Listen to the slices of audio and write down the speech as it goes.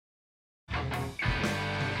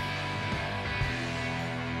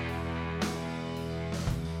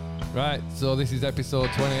Right, so this is episode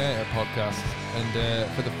 28 of podcast, and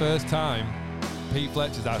for the first time, Pete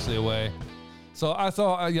Fletcher's actually away. So I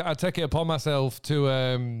thought I'd take it upon myself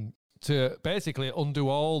to basically undo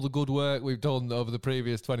all the good work we've done over the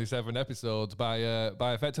previous 27 episodes by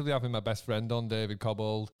effectively having my best friend on, David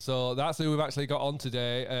Cobbold. So that's who we've actually got on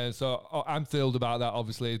today. So I'm thrilled about that.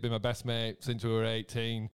 Obviously, he's been my best mate since we were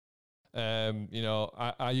 18.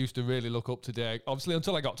 I used to really look up to Dave. Obviously,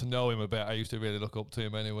 until I got to know him a bit, I used to really look up to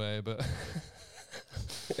him anyway. But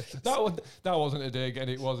that wasn't a dig, and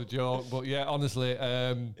it was a joke. But yeah, honestly,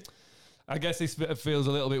 I guess this feels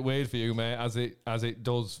a little bit weird for you, mate, as it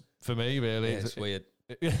does for me. Really, yeah, it's weird.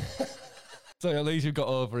 So at least you've got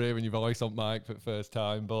over hearing your voice on mic for the first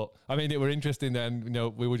time. But I mean, it were interesting then. You know,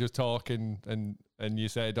 we were just talking, and you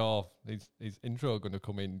said, "Oh, his intro going to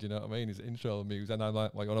come in." Do you know what I mean? His intro music, and I'm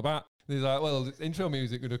like, "What on about?" And he's like, "Well, intro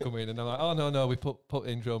music going to come in," and I'm like, "Oh no, we put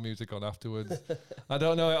intro music on afterwards." I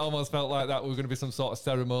don't know. It almost felt like that was going to be some sort of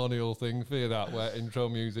ceremonial thing for you, that where intro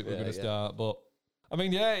music was going to start. But I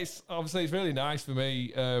mean, yeah, it's really nice for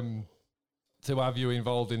me to have you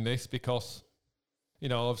involved in this because, you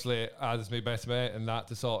know, obviously as my best mate and that,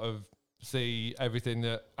 to sort of see everything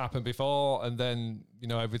that happened before and then, you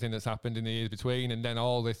know, everything that's happened in the years between and then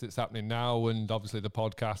all this that's happening now and obviously the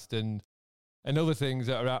podcast and other things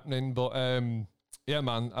that are happening. But yeah,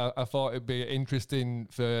 man, I thought it'd be interesting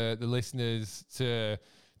for the listeners to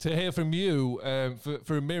hear from you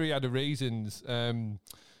for a myriad of reasons,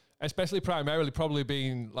 especially primarily probably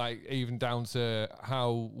being like even down to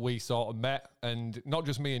how we sort of met, and not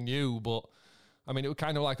just me and you, but I mean, it was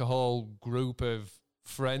kind of like a whole group of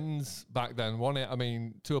friends back then, wasn't it? I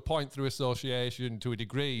mean, to a point through association to a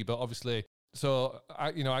degree, but obviously, so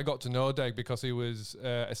I got to know Deg because he was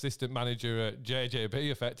assistant manager at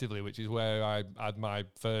JJB effectively, which is where I had my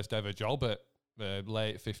first ever job at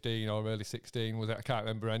late 15 or early 16 was it? I can't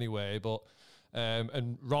remember anyway, but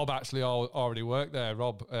and Rob actually already worked there.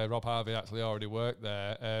 Rob Harvey actually already worked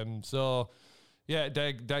there. So yeah,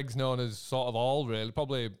 Deg's known as sort of all really,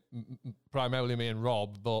 probably primarily me and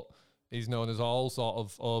Rob, but he's known as all sort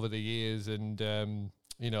of over the years and, and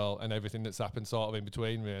everything that's happened sort of in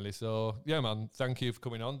between really. So yeah, man, thank you for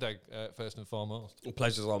coming on, Deg, first and foremost. The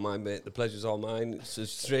pleasure's all mine, mate. The pleasure's all mine. It's a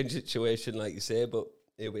strange situation, like you say, but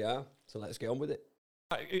here we are. So let's get on with it.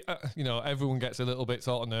 Everyone gets a little bit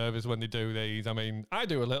sort of nervous when they do these. I mean, I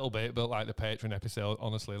do a little bit, but like the Patreon episode,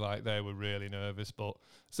 honestly, like they were really nervous. But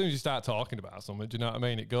as soon as you start talking about something, do you know what I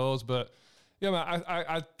mean? It goes. But yeah, man,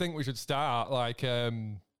 I think we should start like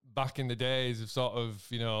back in the days of sort of,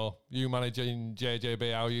 you know, you managing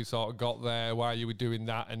JJB, how you sort of got there, why you were doing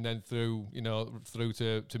that, and then through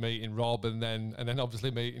to meeting Rob, and then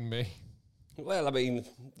obviously meeting me. Well, I mean,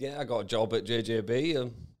 yeah, I got a job at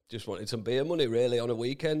JJB. Just wanted some beer money really on a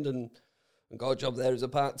weekend and got a job there as a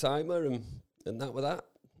part-timer and that was that.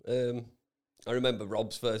 I remember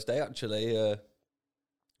Rob's first day actually.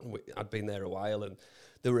 I'd been there a while and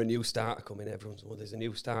there were a new starter coming. Everyone's, there's a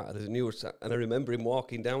new starter. And I remember him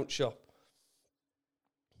walking down the shop.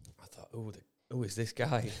 I thought, who is this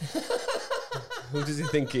guy? Who does he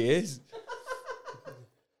think he is?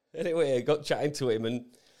 Anyway, I got chatting to him and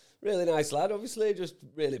really nice lad, obviously, just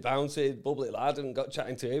really bouncy, bubbly lad, and got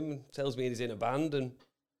chatting to him, tells me he's in a band, and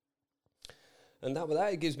that with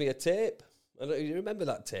that, he gives me a tape. You remember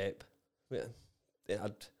that tape? Yeah, it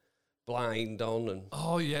had Blind on, and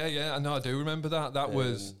oh yeah, I know, I do remember that. That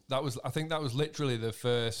was, I think that was literally the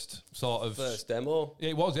first sort of first demo. Yeah,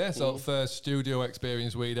 it was, yeah. So first studio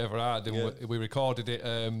experience we'd ever had, and we recorded it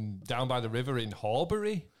down by the river in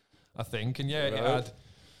Horbury, I think, and yeah, right. It had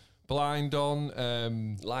Blind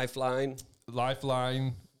on, Lifeline,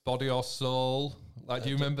 Body or Soul. Like, do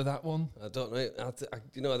you remember that one? I don't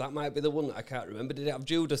know. That might be the one that I can't remember. Did it have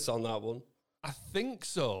Judas on that one? I think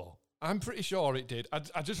so. I'm pretty sure it did.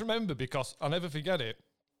 I just remember because I'll never forget it.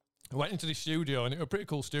 I went into the studio and it was a pretty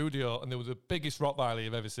cool studio and there was the biggest Rottweiler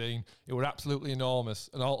you've ever seen. It were absolutely enormous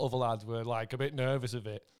and all other lads were like a bit nervous of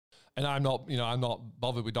it. And I'm not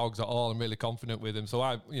bothered with dogs at all. I'm really confident with them. So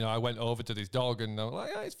I went over to this dog and I'm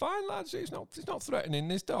like, yeah, it's fine, lads. It's not threatening,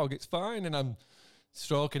 this dog. It's fine. And I'm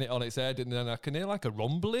stroking it on its head and then I can hear like a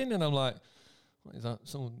rumbling and I'm like, what is that?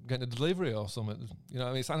 Someone getting a delivery or something? You know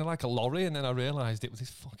what I mean? It sounded like a lorry and then I realised it was this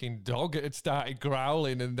fucking dog. It had started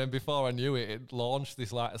growling and then before I knew it, it launched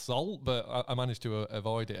this like assault. But I managed to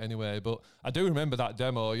avoid it anyway. But I do remember that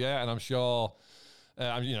demo, yeah, and I'm sure...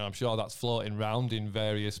 I'm sure that's floating around in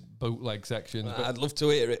various bootleg sections. I'd love to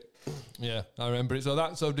hear it. Yeah, I remember it.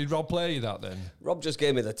 So did Rob play you that then? Rob just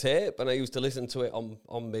gave me the tape, and I used to listen to it on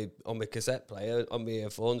my cassette player, on my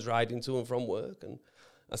earphones, riding to and from work, and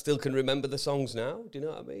I still can remember the songs now. Do you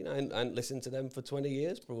know what I mean? I ain't listened to them for 20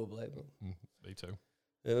 years probably. Me too.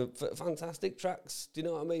 Fantastic tracks. Do you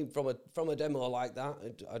know what I mean? From a demo like that,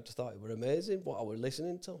 I just thought it were amazing. What I was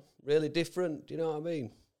listening to, really different. Do you know what I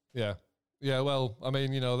mean? Yeah. Well, I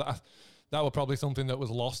mean, that was probably something that was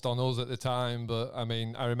lost on us at the time. But I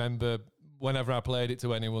mean, I remember whenever I played it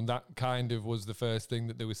to anyone, that kind of was the first thing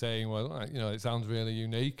that they were saying. Well, it sounds really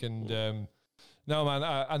unique. And no, man,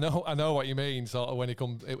 I know what you mean. Sort of when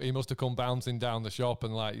he must have come bouncing down the shop,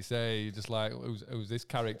 and like you say, you're just like, who's this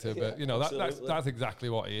character? But that's exactly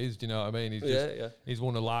what he is. Do you know what I mean? He's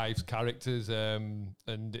one of life's characters, and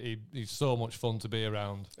he's so much fun to be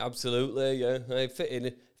around. Absolutely, yeah.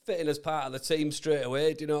 Fitting as part of the team straight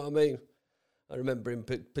away. Do you know what I mean? I remember him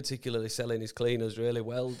particularly selling his cleaners really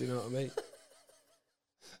well. Do you know what I mean?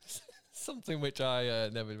 Something which I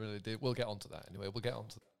never really did. We'll get onto that anyway.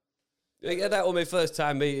 Yeah, that was my first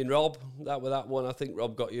time meeting Rob. That was that one. I think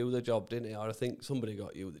Rob got you the job, didn't he? Or I think somebody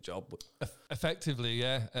got you the job. Effectively,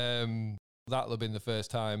 yeah. That'll have been the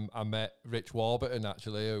first time I met Rich Warburton,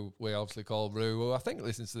 actually, who we obviously call Roo, who I think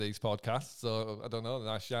listens to these podcasts. So I don't know.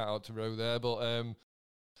 Nice shout out to Roo there. But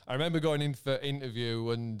I remember going in for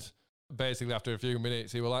interview, and basically after a few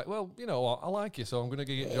minutes, he was like, "Well, you know what? I like you, so I'm going to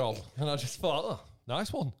give you a job." And I just thought, "Oh,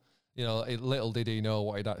 nice one." Little did he know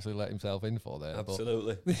what he'd actually let himself in for there.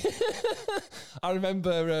 Absolutely. I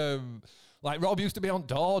remember, Rob used to be on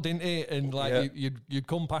door, didn't he? And you'd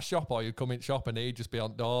come past shop, or you'd come in shop, and he'd just be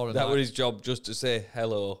on door. And that was his job, just to say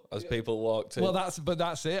hello as people walked in. Well,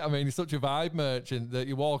 that's it. I mean, he's such a vibe merchant that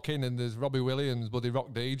you walk in and there's Robbie Williams, Buddy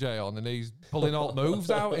Rock DJ on, and he's pulling alt moves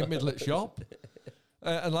out in middle of shop.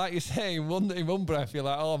 And like you say, in one breath, you're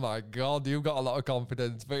like, oh my God, you've got a lot of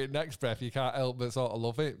confidence. But in the next breath, you can't help but sort of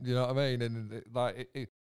love it. You know what I mean? And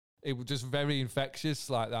it was just very infectious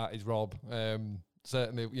like that, is Rob.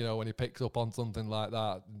 Certainly, when he picks up on something like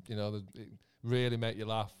that, it really make you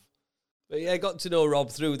laugh. But yeah, I got to know Rob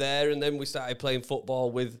through there. And then we started playing football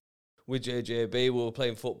with JJB. We were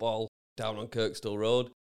playing football down on Kirkstall Road.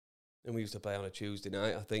 And we used to play on a Tuesday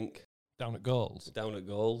night, I think. Down at Goals.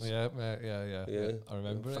 Yeah. I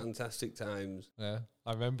remember it. Fantastic times. Yeah,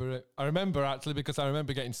 I remember it. I remember actually because I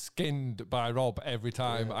remember getting skinned by Rob every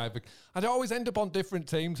time. Yeah. I'd always end up on different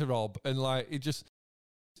teams to Rob, and he just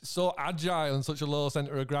so agile and such a low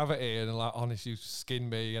centre of gravity, and honestly, used to skin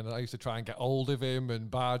me, and I used to try and get hold of him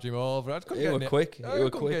and barge him over. You were quick.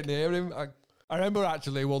 Get near him. I remember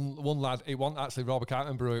actually one lad. It wasn't actually Rob. I can't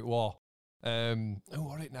remember who it was. Who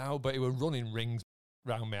was it now? But he was running rings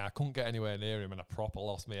round me. I couldn't get anywhere near him, and I proper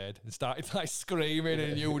lost my head and started screaming,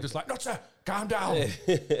 and you were just like, "No, sir, calm down."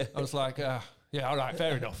 I was like, "Yeah, all right,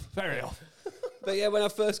 fair enough." But yeah, when I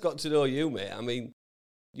first got to know you, mate, I mean,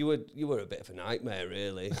 you were a bit of a nightmare,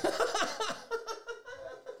 really.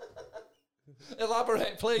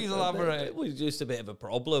 Elaborate, please elaborate. It was just a bit of a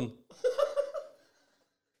problem.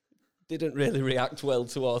 Didn't really react well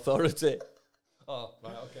to authority. Oh,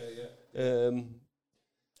 right, okay, yeah.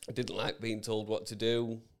 I didn't like being told what to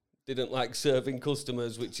do. Didn't like serving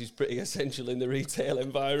customers, which is pretty essential in the retail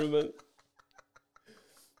environment.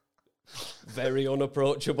 Very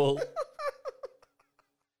unapproachable.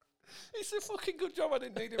 It's a fucking good job I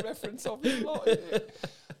didn't need a reference of it.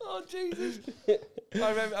 Oh, Jesus.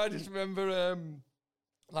 I just remember,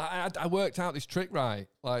 I worked out this trick, right?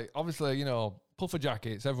 Obviously, puffer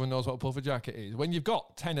jackets, everyone knows what a puffer jacket is. When you've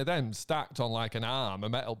got 10 of them stacked on an arm, a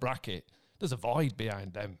metal bracket, there's a void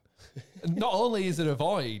behind them. And not only is there a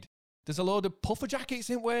void, there's a load of puffer jackets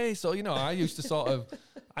in way. So, I used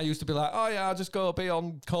to be like, oh yeah, I'll just go be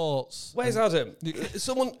on courts. Where's Adam?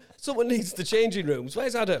 Someone needs the changing rooms.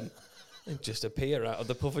 Where's Adam? And just appear out of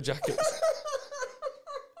the puffer jackets.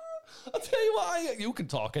 I'll tell you what, you can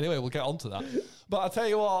talk anyway, we'll get on to that. But I'll tell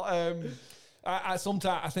you what, I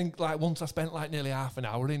sometimes, I think once I spent nearly half an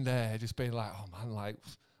hour in there, just being like, oh man,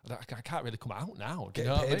 I can't really come out now. Get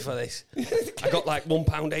paid for this. I got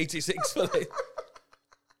 £1.86 for this.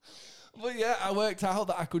 But yeah, I worked out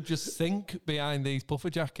that I could just sink behind these puffer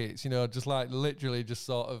jackets, just literally just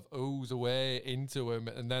sort of ooze away into them.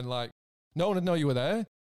 And then no one would know you were there.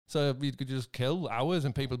 So you could just kill hours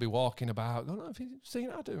and people would be walking about. Oh, no, have you seen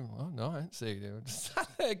Adam? Oh, no, I ain't seen him. Just sat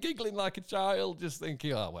there giggling like a child, just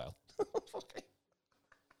thinking, oh, well.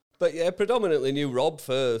 But yeah, predominantly knew Rob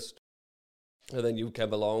first. And then you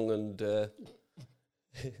came along and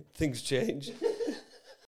things changed.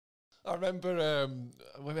 I remember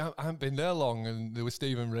I hadn't been there long, and there was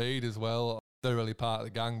Stephen Reid as well. They're really part of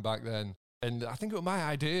the gang back then. And I think it was my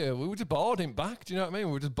idea. We were just bored in back. Do you know what I mean?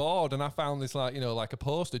 We were just bored, and I found this like a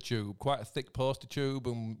poster tube, quite a thick poster tube,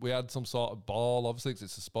 and we had some sort of ball, obviously, 'cause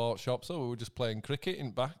it's a sports shop. So we were just playing cricket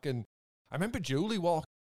in back, and I remember Julie walking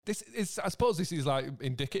this is, I suppose this is like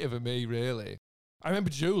indicative of me, really. I remember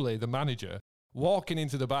Julie, the manager, walking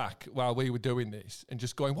into the back while we were doing this and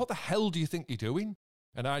just going, "What the hell do you think you're doing?"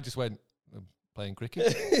 And I just went, "I'm playing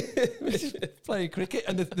cricket." Playing cricket.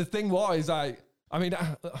 And the thing was, I mean,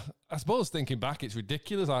 I suppose thinking back, it's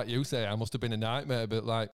ridiculous. Like you say, I must have been a nightmare, but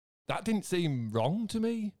like, that didn't seem wrong to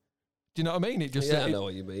me. Do you know what I mean? It just I know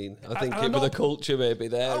what you mean. I think I'm it was the culture maybe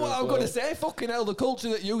there. Oh, I'm going to say, fucking hell, the culture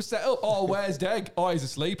that you set up. Oh, where's Deg? Oh, he's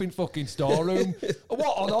asleep in fucking storeroom.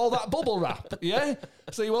 What, on all that bubble wrap? Yeah?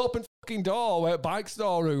 So you open fucking door where bike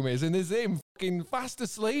storeroom is, and there's him fucking fast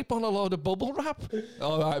asleep on a load of bubble wrap.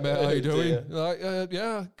 All right, mate, how you doing? Like,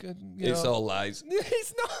 yeah. It's all lies.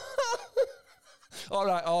 It's not. All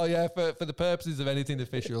right. Oh, yeah. For the purposes of anything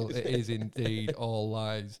official, it is indeed all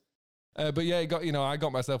lies. But yeah, I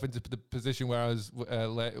got myself into the position where I was,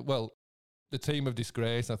 the team of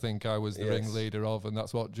disgrace. I think I was the ringleader of, and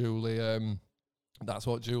that's what Julie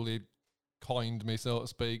coined me, so to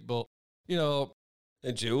speak. But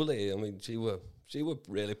and Julie, I mean, she were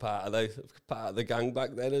really part of the gang back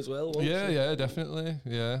then as well. Wasn't she? Yeah, definitely.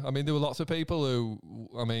 Yeah, I mean, there were lots of people who,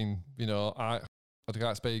 I mean, I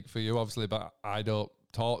can't speak for you, obviously, but I don't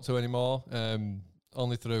talk to anymore.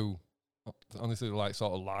 Only through like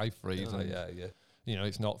sort of life reasons. Oh, yeah.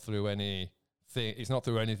 It's not through anything. It's not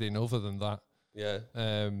through anything other than that. Yeah.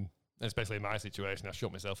 Especially in my situation, I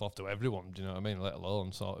shut myself off to everyone. Do you know what I mean? Let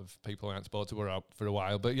alone sort of people I hadn't spoken to were out for a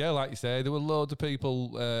while. But yeah, like you say, there were loads of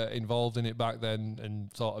people involved in it back then,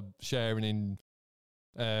 and sort of sharing in.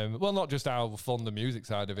 Not just how fun the music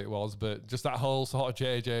side of it was, but just that whole sort of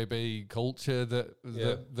JJB culture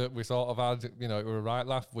that we sort of had. It were a right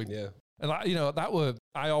laugh. And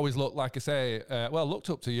I always looked, like I say,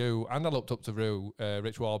 looked up to you, and I looked up to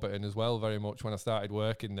Rich Warburton as well very much when I started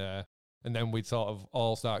working there. And then we'd sort of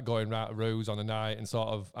all start going round to Rue's on a night and sort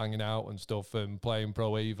of hanging out and stuff and playing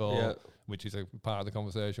Pro Evo, which is a part of the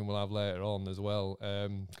conversation we'll have later on as well,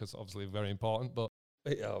 because obviously very important. But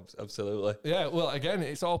yeah, absolutely. Yeah, well, again,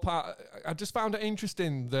 it's all part. I just found it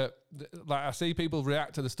interesting that like, I see people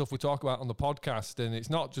react to the stuff we talk about on the podcast, and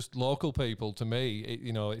it's not just local people. To me,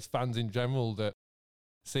 it's fans in general that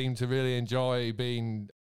seem to really enjoy being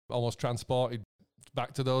almost transported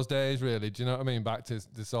back to those days. Really, do you know what I mean? Back to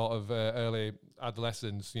the sort of early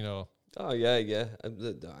adolescence. Oh yeah.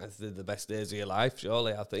 That's the best days of your life,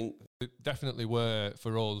 surely. I think it definitely were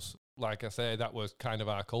for us. Like I say, that was kind of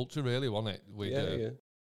our culture, really, wasn't it?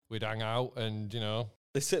 We'd hang out and,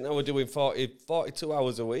 Listen, I was doing 42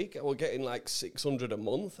 hours a week. I was getting like 600 a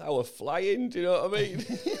month. I was flying, do you know what I mean?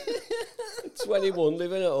 21,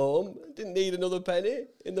 living at home. Didn't need another penny,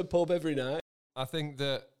 in the pub every night. I think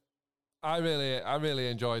that I really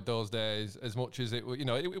enjoyed those days as much as it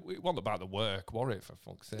wasn't about the work, was it, for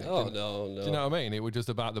fuck's sake? Oh, no. Do you know what I mean? It was just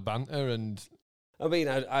about the banter and... I mean,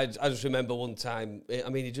 I just remember one time, I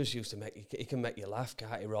mean, he just used to he can make you laugh,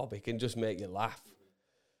 can't he, Rob? He can just make you laugh.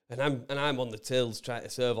 And I'm on the tills, trying to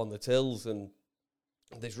serve on the tills, and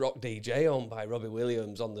there's Rock DJ on by Robbie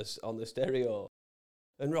Williams on the stereo.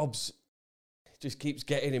 And Rob's just keeps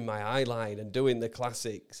getting in my eye line and doing the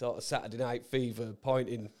classic sort of Saturday Night Fever,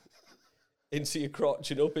 pointing into your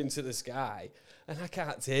crotch and up into the sky. And I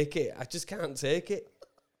can't take it. I just can't take it.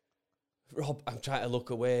 Rob, I'm trying to look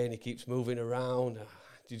away and he keeps moving around.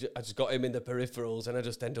 I just got him in the peripherals and I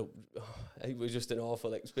just end up... it was just an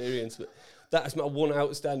awful experience. But that's my one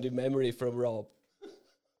outstanding memory from Rob.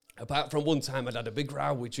 Apart from one time I'd had a big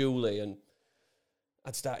row with Julie and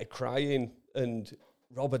I'd started crying, and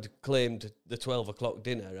Rob had claimed the 12 o'clock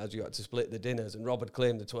dinner, as you had to split the dinners, and Rob had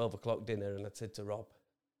claimed the 12 o'clock dinner, and I said to Rob,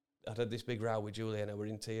 I'd had this big row with Julie and I were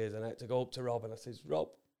in tears, and I had to go up to Rob and I said, Rob,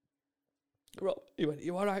 he went,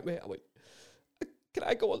 "You all right, mate?" I went, "Can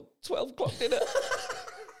I go on 12 o'clock dinner?"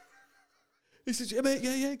 He says, "Yeah, mate,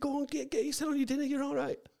 yeah, go on, get yourself on your dinner, you're all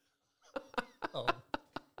right." Oh.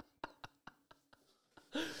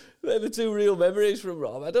 They're the two real memories from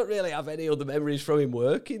Rob. I don't really have any other memories from him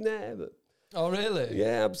working there. But oh, really?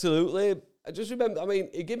 Yeah, absolutely. I just remember, I mean,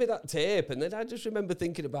 he gave me that tape, and then I just remember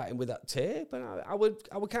thinking about him with that tape, and I was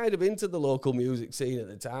kind of into the local music scene at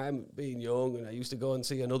the time, being young, and I used to go and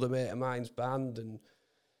see another mate of mine's band, and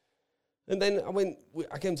then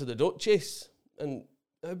I came to the Duchess, and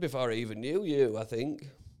before I even knew you, I think.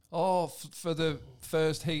 Oh, for the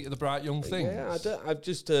first heat of the Bright Young Things? Yeah, I've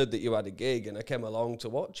just heard that you had a gig, and I came along to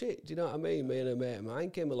watch it. Do you know what I mean? Me and a mate of mine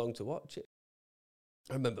came along to watch it.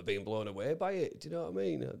 I remember being blown away by it. Do you know what I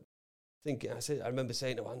mean? I remember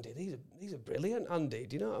saying to Andy, these are brilliant, Andy.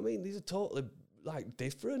 Do you know what I mean? These are totally like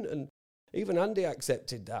different, and even Andy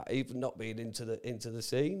accepted that, even not being into the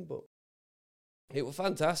scene. But It was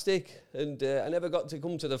fantastic, and I never got to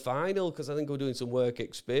come to the final because I think we were doing some work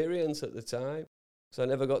experience at the time. So I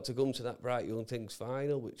never got to come to that Bright Young Things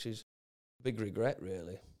final, which is a big regret,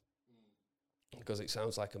 really, because it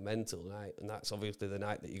sounds like a mental night, and that's obviously the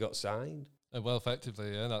night that you got signed. Well,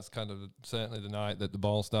 effectively, yeah, that's kind of certainly the night that the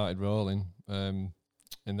ball started rolling in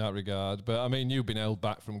that regard. But, I mean, you've been held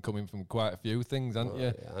back from coming from quite a few things, haven't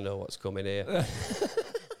you? Yeah, I know what's coming here.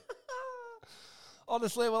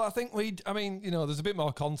 Honestly, well, I think there's a bit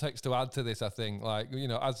more context to add to this, I think. Like,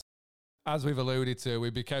 as we've alluded to, we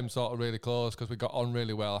became sort of really close because we got on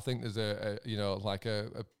really well. I think there's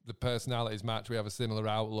the personalities match. We have a similar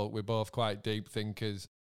outlook. We're both quite deep thinkers.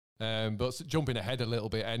 But jumping ahead a little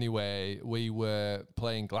bit anyway, we were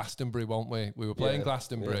playing Glastonbury, weren't we? We were playing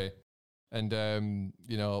Glastonbury. Yeah. And,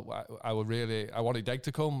 I wanted Deg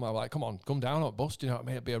to come. I was like, come on, come down on bus, you know what I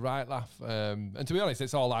mean? It'd be a right laugh. And to be honest,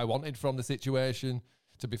 it's all I wanted from the situation,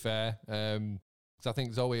 to be fair. Because I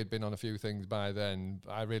think Zoe had been on a few things by then.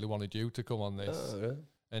 I really wanted you to come on this. Oh, yeah.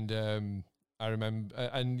 And I remember,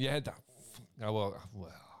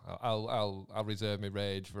 I'll reserve my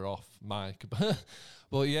rage for off mic.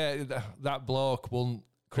 But yeah, that bloke won't.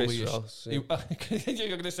 Chris Ross. Yeah. You're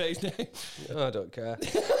going to say his name? No, I don't care.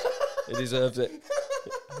 He deserves it.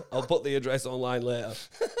 I'll put the address online later.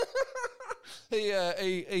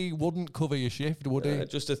 He wouldn't cover your shift, would he?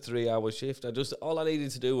 Just a 3-hour shift. All I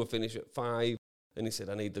needed to do was finish at 5, and he said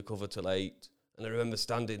I need the cover till 8. And I remember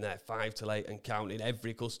standing there 5 till 8 and counting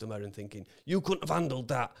every customer and thinking, you couldn't have handled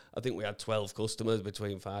that. I think we had 12 customers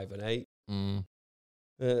between 5 and 8.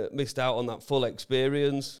 Missed out on that full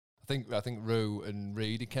experience. I think Rue and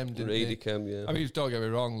Reedy came, didn't they? Reedy came, yeah. I mean, don't get me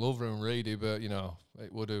wrong, love Rue and Reedy, but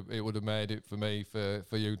it would have made it for me for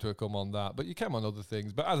you to come on that. But you came on other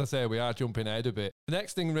things. But as I say, we are jumping ahead a bit. The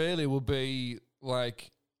next thing really will be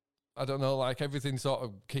like, I don't know, like everything sort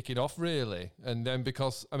of kicking off really. And then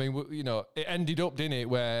because, I mean, it ended up, didn't it,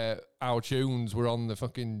 where our tunes were on the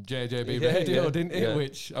fucking JJB radio, didn't it? Yeah.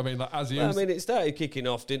 Which, I mean, like, it started kicking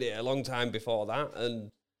off, didn't it, a long time before that. And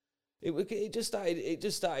it just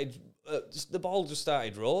started, the ball just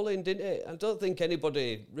started rolling, didn't it? I don't think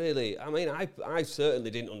anybody really, I mean, I certainly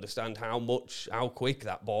didn't understand how quick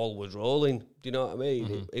that ball was rolling. Do you know what I mean?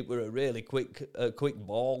 Mm-hmm. It were a really quick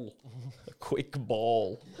ball. A quick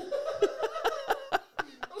ball.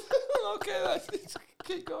 Okay, let's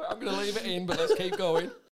keep going. I'm going to leave it in, but let's keep going.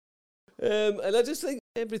 And I just think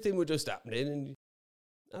everything was just happening, and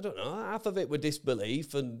I don't know, half of it were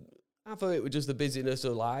disbelief, and half of it was just the busyness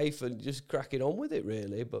of life and just cracking on with it,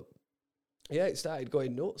 really. But yeah, it started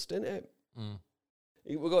going nuts, didn't it?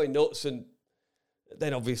 It was going nuts, and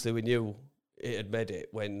then obviously we knew it had made it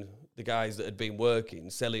when the guys that had been working,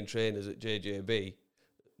 selling trainers at JJB,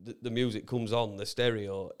 the music comes on, the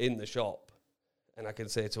stereo, in the shop, and I can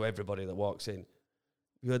say to everybody that walks in,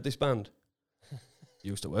 you heard this band?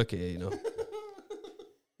 Used to work here, you know.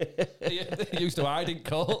 They used to hide in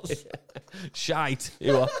courts. Shite,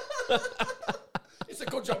 you are. It's a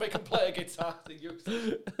good job I can play a guitar.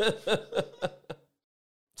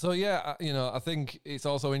 So yeah, I think it's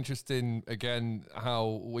also interesting again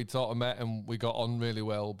how we sort of met and we got on really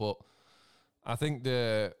well. But I think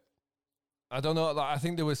I don't know. I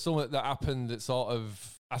think there was something that happened that sort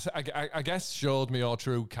of I guess showed me your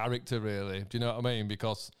true character. Really, do you know what I mean?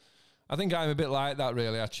 Because I think I'm a bit like that.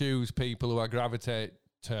 Really, I choose people who I gravitate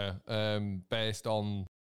to based on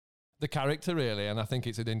the character, really, and I think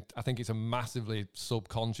it's a massively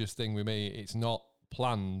subconscious thing with me. It's not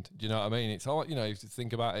planned. Do you know what I mean? It's all, you have to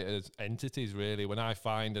think about it as entities, really. When I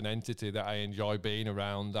find an entity that I enjoy being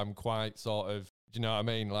around, I'm quite sort of, do you know what I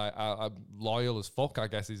mean? Like I'm loyal as fuck, I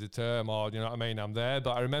guess is a term, or do you know what I mean? I'm there.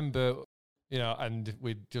 But I remember, and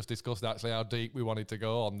we just discussed actually how deep we wanted to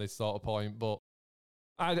go on this sort of point. But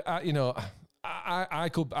I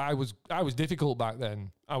was difficult back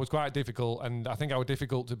then. I was quite difficult, and I think I was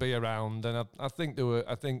difficult to be around. And I think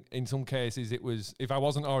in some cases it was, if I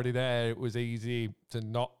wasn't already there, it was easy to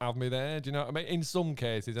not have me there. Do you know what I mean? In some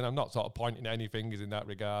cases, and I'm not sort of pointing any fingers in that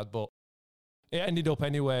regard, but it ended up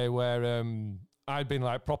anyway where I'd been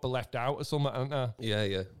like proper left out or something, hadn't I?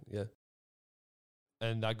 Yeah.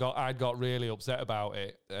 And I'd got really upset about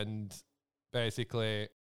it, and basically.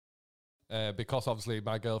 Because obviously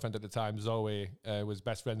my girlfriend at the time, Zoe, was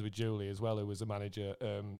best friends with Julie as well, who was the manager,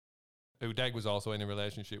 who Deg was also in a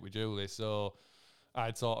relationship with Julie. So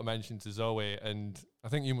I'd sort of mentioned to Zoe, and I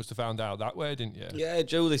think you must have found out that way, didn't you? Yeah,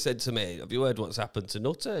 Julie said to me, have you heard what's happened to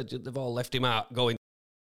Nutter? They've all left him out going,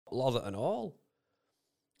 Lother and all.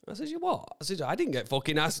 I says, you what? I says, I didn't get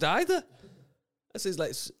fucking asked either. I says,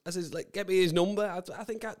 get me his number. I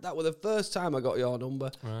think that was the first time I got your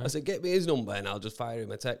number. Right. I said, get me his number and I'll just fire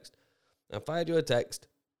him a text. I fired you a text.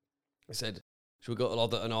 I said, should we go to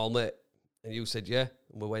Lotherton Hall, mate? And you said, yeah.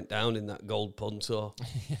 And we went down in that gold Punto.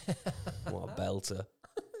 What a belter.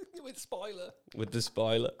 With the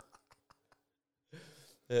spoiler.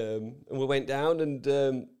 And we went down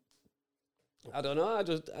and I don't know.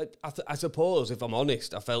 I suppose, if I'm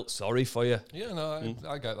honest, I felt sorry for you. Yeah, no,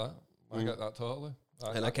 I get that. I get that totally.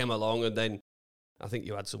 I came along and then I think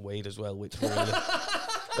you had some weed as well, which were,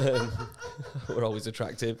 really, were always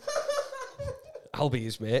attractive. I'll be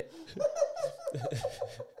his mate.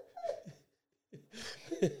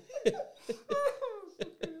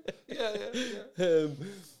 yeah.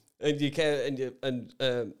 And you came,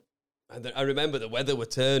 and I remember the weather were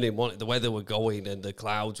turning, the weather were going, and the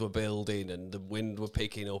clouds were building, and the wind were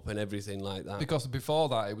picking up, and everything like that. Because before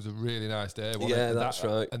that, it was a really nice day. Wasn't it? That's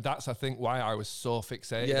right. And that's, I think, why I was so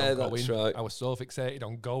fixated on going. That's right. I was so fixated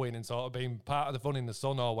on going and sort of being part of the fun in the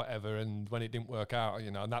sun or whatever. And when it didn't work out,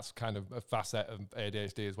 and that's kind of a facet of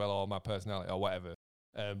ADHD as well, or my personality or whatever.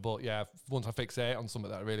 But yeah, once I fixate on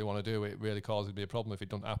something that I really want to do, it really causes me a problem if it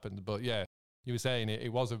doesn't happen. But yeah, you were saying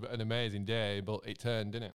it was an amazing day, but it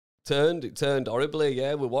turned, didn't it? It turned horribly,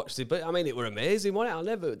 yeah. We watched it, but I mean, it were amazing,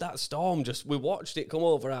 wasn't it? That storm we watched it come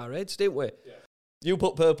over our heads, didn't we? Yeah. You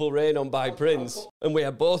put Purple Rain on by Prince, and we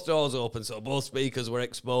had both doors open, so both speakers were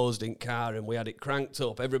exposed in car, and we had it cranked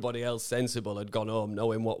up. Everybody else sensible had gone home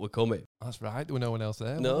knowing what were coming. That's right, there was no one else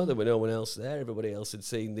there. No, there was no one else there. Everybody else had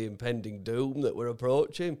seen the impending doom that were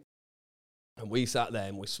approaching. And we sat there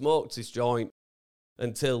and we smoked this joint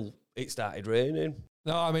until it started raining.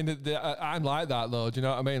 No, I mean, I'm like that though. Do you know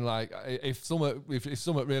what I mean? Like, if something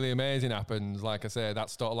really amazing happens, like I say, that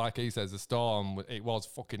storm, like he says, the storm, it was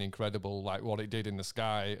fucking incredible. Like what it did in the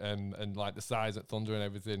sky and like the size of thunder and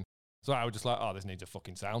everything. So I was just like, oh, this needs a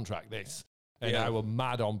fucking soundtrack. This, and I was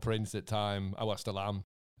mad on Prince at the time. I still am.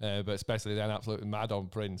 But especially then, absolutely mad on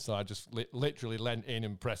Prince. So I just literally leant in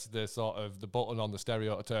and pressed the button on the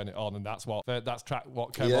stereo to turn it on, and that's track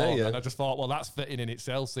what came on. Yeah. And I just thought, well, that's fitting in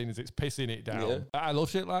itself, seeing as it's pissing it down. Yeah. I love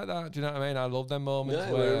shit like that. Do you know what I mean? I love them moments.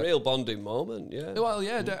 Yeah, where a real bonding moment. Yeah. Well,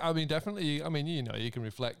 yeah. I mean, definitely. I mean, you can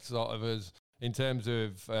reflect sort of as in terms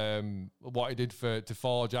of what it did to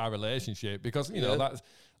forge our relationship, because that's,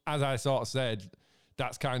 as I sort of said,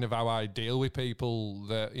 that's kind of how I deal with people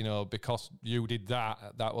that, because you did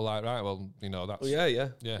that were like, right, well, that's... Yeah.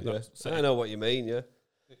 I know what you mean, yeah.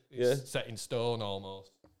 It's set in stone almost.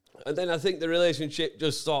 And then I think the relationship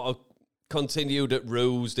just sort of continued at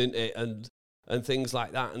ruse, didn't it? And things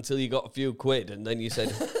like that until you got a few quid, and then you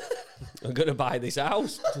said, I'm going to buy this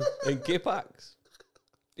house in Kippax.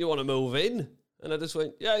 You want to move in? And I just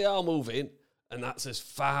went, yeah, I'll move in. And that's as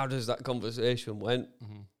far as that conversation went.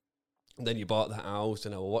 Mm-hmm. And then you bought that house,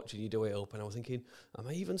 and I was watching you do it up, and I was thinking, am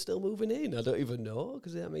I even still moving in? I don't even know,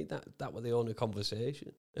 because I mean, that was the only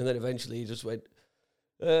conversation. And then eventually you just went,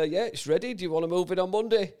 yeah, it's ready. Do you want to move in on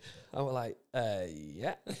Monday? I was like,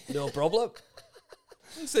 yeah, no problem.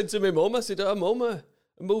 I said to my mum, I said, oh, Mum, I'm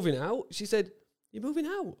moving out. She said, you're moving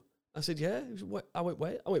out? I said, yeah. I went,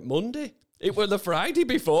 wait. I went, Monday. It was the Friday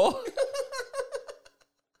before.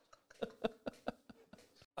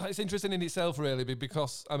 It's interesting in itself, really,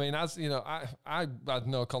 because, I mean, as you know, I had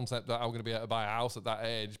no concept that I was going to be able to buy a house at that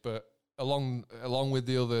age, but along with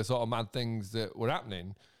the other sort of mad things that were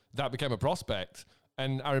happening, that became a prospect.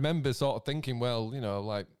 And I remember sort of thinking, well,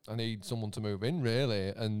 like, I need someone to move in, really.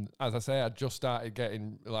 And as I say, I just started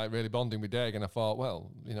getting, like, really bonding with Dave, and I thought, well,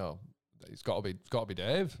 it's got to be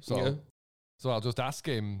Dave. So I'll just ask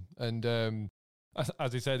him. And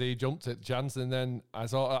as he said, he jumped at the chance, and then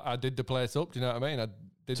I did the place up. Do you know what I mean? I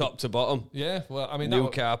did top to bottom. Yeah, well, I mean, new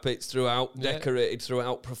carpets throughout, decorated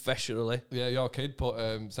throughout professionally. Yeah, your kid put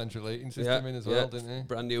central heating system in as well, didn't he?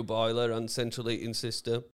 Brand new boiler and central heating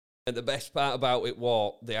system. And the best part about it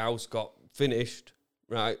was the house got finished,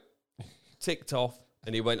 right, ticked off,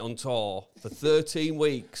 and he went on tour for 13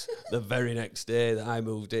 weeks. The very next day that I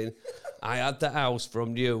moved in, I had the house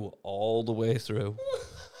from new all the way through.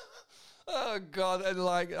 Oh God! And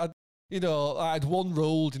like, I had one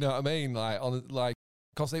rule. Do you know what I mean?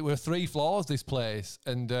 Because it were 3 floors, this place,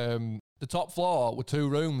 and the top floor were 2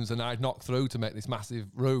 rooms, and I'd knocked through to make this massive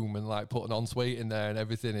room and like put an ensuite in there and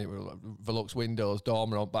everything. It was Velux windows,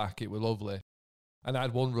 dormer on back. It was lovely. And I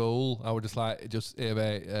had one rule. I would just like, hey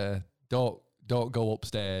mate, don't go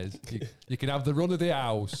upstairs. You can have the run of the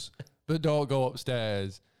house, but don't go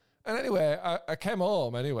upstairs. And anyway, I came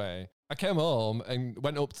home anyway. I came home and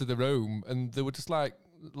went up to the room, and there were just like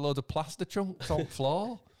a load of plaster chunks on the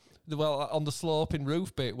floor. Well, on the sloping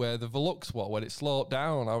roof bit where the Velux was, when it sloped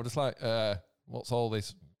down, I was just like, what's all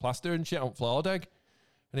this plaster and shit on floor, Deg?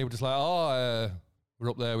 And he was just like, we're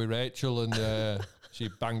up there with Rachel, and she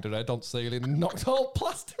banged her head on ceiling and knocked all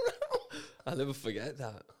plaster out. I'll never forget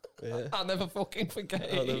that. Yeah. I'll never fucking forget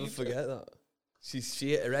it. I'll never forget that. She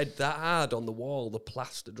hit her head that hard on the wall, the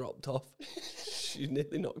plaster dropped off. She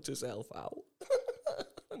nearly knocked herself out.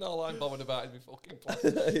 And all I'm bothered about is my fucking plaster.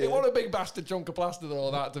 It wasn't a big bastard chunk of plaster though,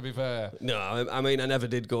 that, to be fair. No, I mean, I never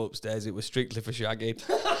did go upstairs. It was strictly for shagging.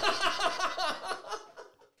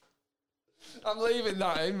 I'm leaving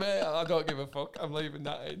that in, mate. I don't give a fuck. I'm leaving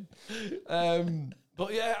that in.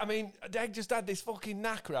 But yeah, I mean, Deg just had this fucking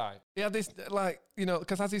knack, right? He had this, like, you know,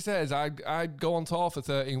 because as he says, I'd go on tour for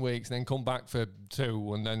 13 weeks and then come back for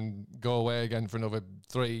 2 and then go away again for another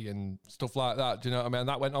 3 and stuff like that. Do you know what I mean? And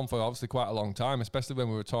that went on for obviously quite a long time, especially when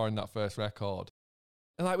we were touring that first record.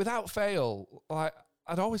 And like, without fail, like,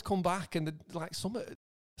 I'd always come back and like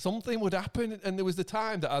something would happen. And there was the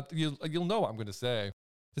time that you'll know what I'm going to say.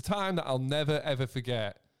 The time that I'll never, ever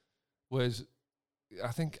forget was,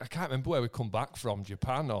 I can't remember where we come back from,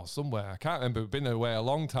 Japan or somewhere. I can't remember. We'd been away a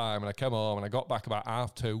long time and I came home and I got back about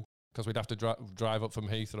 2:30 because we'd have to drive up from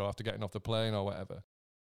Heathrow after getting off the plane or whatever.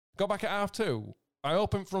 Got back at 2:30. I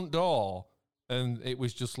opened front door and it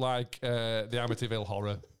was just like the Amityville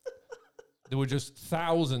Horror. There were just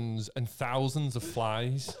thousands and thousands of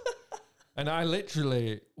flies. And I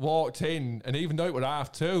literally walked in and even though it was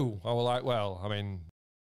 2:30, I was like, well, I mean,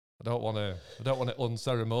 I don't want to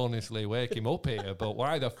unceremoniously wake him up here, but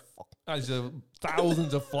why the fuck is there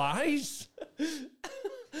thousands of flies?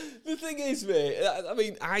 The thing is, mate, I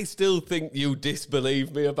mean, I still think you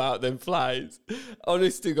disbelieve me about them flies.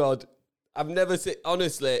 Honest to God, I've never seen,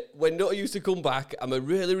 honestly, when Nutter used to come back, I'm a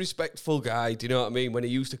really respectful guy, do you know what I mean? When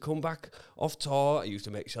he used to come back off tour, I used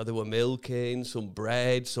to make sure there were milk in, some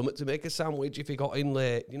bread, something to make a sandwich if he got in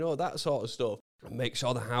late, you know, that sort of stuff. And make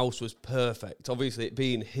sure the house was perfect. Obviously, it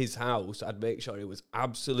being his house, I'd make sure it was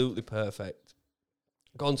absolutely perfect.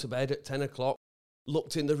 Gone to bed at 10 o'clock,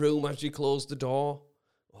 looked in the room as you closed the door.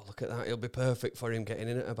 Oh, look at that, it'll be perfect for him getting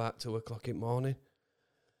in at about 2 o'clock in the morning.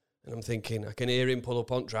 And I'm thinking, I can hear him pull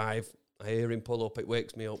up on drive. I hear him pull up, it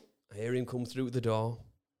wakes me up. I hear him come through the door.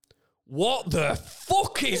 What the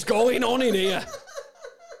fuck is going on in here?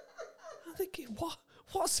 I'm thinking,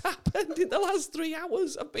 what's happened in the last 3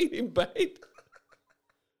 hours? I've been in bed.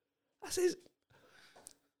 I says,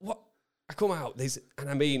 what? I come out, and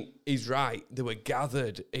I mean, he's right. They were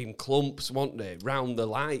gathered in clumps, weren't they, round the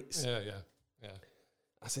lights. Yeah.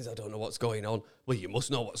 I says, I don't know what's going on. Well, you must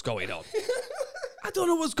know what's going on. I don't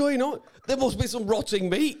know what's going on. There must be some rotting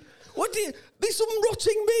meat. There's some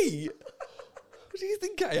rotting meat? What do you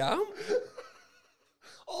think I am?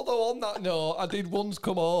 Although on that note, I did once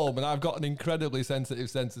come home and I've got an incredibly sensitive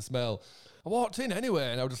sense of smell. I walked in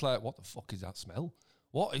anyway and I was just like, what the fuck is that smell?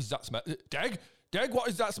 What is that smell? Deg, what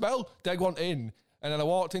is that smell? Deg went in and then I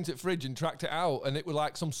walked into the fridge and tracked it out and it was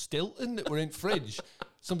like some Stilton that were in fridge.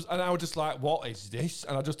 And I was just like, what is this?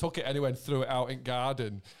 And I just took it anyway and threw it out in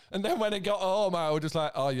garden. And then when it got home, I was just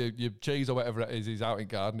like, oh, your cheese or whatever it is out in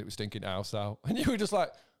garden. It was stinking house out. And you were just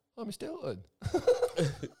like, oh, my Stilton.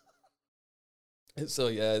 So,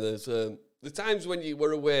 yeah, there's the times when you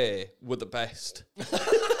were away were the best.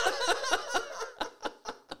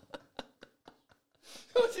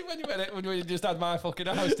 When you just had my fucking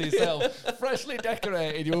house to yourself, freshly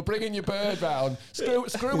decorated, you were bringing your bird round,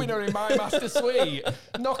 screwing her in my master suite,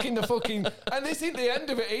 knocking the fucking... And this ain't the end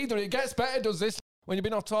of it either. It gets better, does this? When you've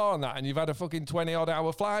been on tour and that, and you've had a fucking 20-odd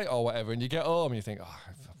hour flight or whatever, and you get home and you think, oh,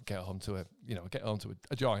 get home to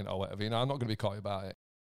a joint or whatever, you know, I'm not going to be coy about it.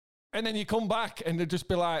 And then you come back and they'd just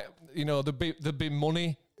be like, you know, there'd be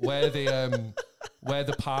money where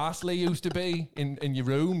the parsley used to be in your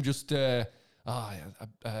room, just... I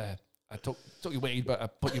took your weed, but I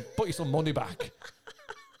put you some money back.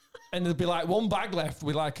 And there'd be like one bag left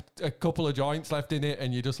with like a couple of joints left in it,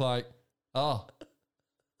 and you're just like, oh,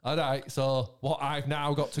 all right, so what, I've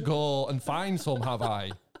now got to go and find some, have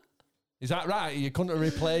I? Is that right? You couldn't have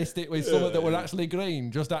replaced it with something that were actually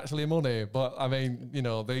green, just actually money. But I mean, you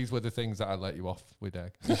know, these were the things that I'd let you off with,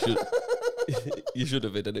 Deg. You should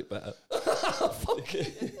have hidden it better. Fuck you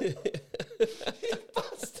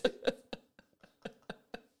bastard.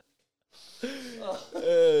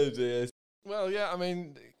 Oh dear. Well, yeah, I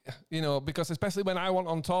mean, you know, because especially when I went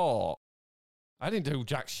on tour, I didn't do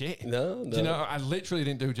jack shit. No. Do you know, I literally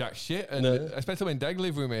didn't do jack shit. And especially when Deg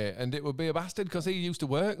lived with me, and it would be a bastard because he used to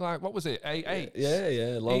work like, what was it, 8/8?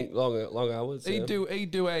 Yeah, long hours. He'd do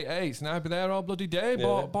 8/8s, and I'd be there all bloody day,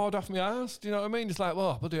 bored off my ass. Do you know what I mean? It's like,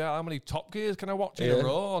 well, bloody hell, how many Top Gears can I watch in a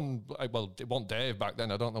row? And well, it wasn't Dave back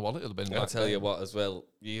then. I don't know what it'll have been. I'll tell you what, as well,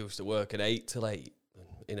 you used to work at 8 till 8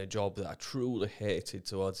 in a job that I truly hated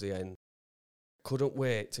towards the end. couldn't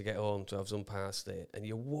wait to get home to have some pasty. And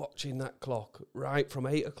you're watching that clock right from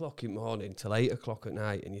 8 o'clock in the morning till 8 o'clock at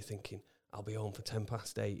night, and you're thinking, I'll be home for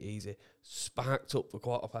 8:10, easy. Sparked up for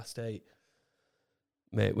 8:15.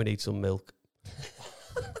 Mate, we need some milk.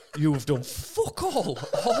 You have done fuck all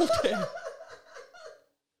day.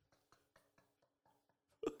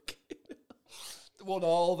 One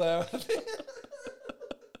all there.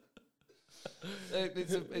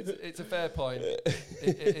 It's a fair point.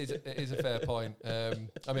 It is a fair point.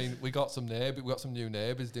 I mean, we got some new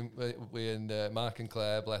neighbours, didn't we? We and Mark and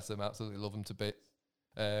Claire, bless them, absolutely love them to bit.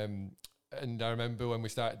 And I remember when we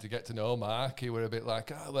started to get to know Mark, you were a bit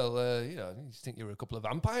like, oh, well, you know, I just think you were a couple of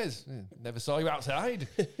vampires. Never saw you outside.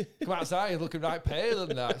 Come outside, you're looking right pale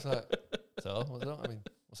and that. It's like, so, what's up? I mean,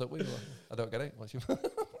 what's up with you? I don't get it. What's your...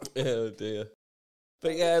 Oh, dear.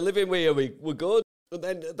 But yeah, living with you, we're good. And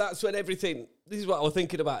then that's when everything, this is what I was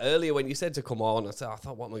thinking about earlier when you said to come on. I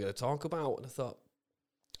thought, what am I going to talk about? And I thought,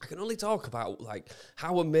 I can only talk about like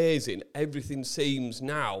how amazing everything seems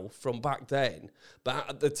now from back then. But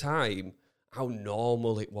at the time, how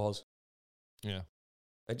normal it was. Yeah.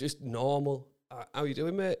 And just normal. How you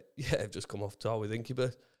doing, mate? Yeah, I've just come off tour with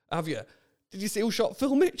Incubus. Have you? Did you see who shot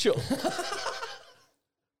Phil Mitchell?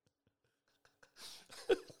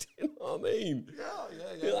 Do you know what I mean? Yeah.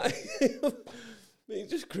 You're like,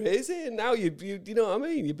 it's just crazy. And now you know what I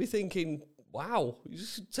mean? You'd be thinking, wow, you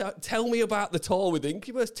just tell me about the tour with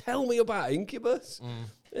Incubus. Tell me about Incubus.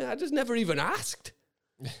 Yeah, I just never even asked.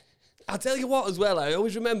 I'll tell you what as well, I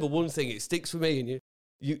always remember one thing, it sticks with me, and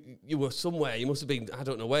you were somewhere, you must have been, I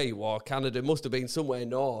don't know where you were, Canada, must have been somewhere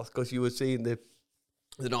north, because you were seeing the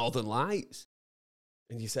Northern Lights.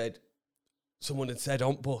 And you said, someone had said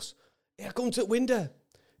on bus, hey, I come to the window,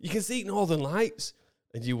 you can see Northern Lights.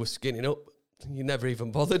 And you were skinning up, and you never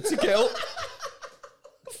even bothered to get up.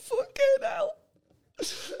 Fucking hell.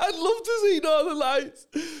 I'd love to see Northern Lights.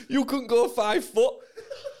 You couldn't go 5 foot.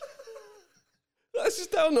 That's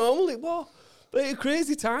just how normal it was. But it was a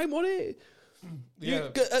crazy time, wasn't it? Yeah.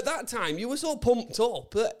 At that time, you were so pumped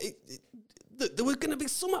up that there was going to be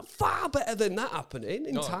something far better than that happening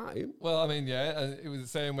in time. Well, I mean, yeah, and it was the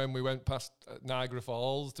same when we went past Niagara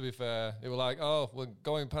Falls. To be fair, they were like, "Oh, we're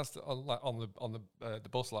going past on the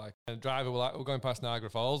bus, like," and the driver were like, "We're going past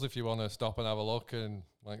Niagara Falls. If you want to stop and have a look." And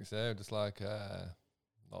like you say, just like,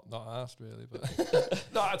 not asked really, but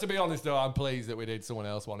no. To be honest, though, I'm pleased that we did. Someone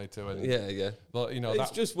else wanted to, and yeah. But you know,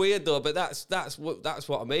 it's just weird though. But that's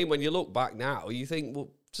what I mean. When you look back now, you think,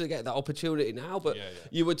 well, to get that opportunity now, but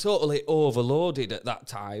you were totally overloaded at that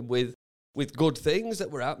time with good things that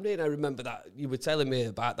were happening. I remember that you were telling me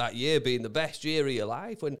about that year being the best year of your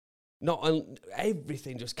life when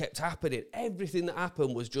everything just kept happening. Everything that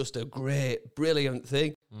happened was just a great, brilliant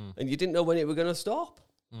thing, and you didn't know when it was going to stop.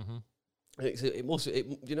 Mm-hmm.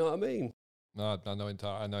 You know what I mean? No,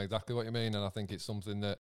 I know exactly what you mean, and I think it's something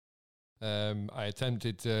that I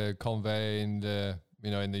attempted to convey in the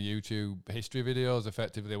YouTube history videos,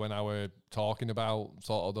 effectively, when I were talking about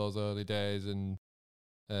sort of those early days and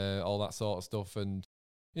all that sort of stuff. And,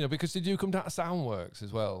 you know, because did you come down to Soundworks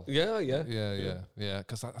as well? Yeah.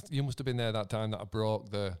 Because you must have been there that time that I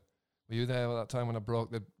broke were you there at that time when I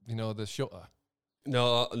broke the shutter?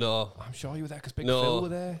 No. I'm sure you were there because Big Phil were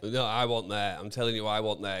there. No, I wasn't there. I'm telling you I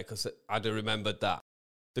wasn't there because I'd have remembered that.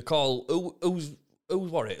 The call, whose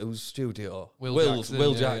studio? Will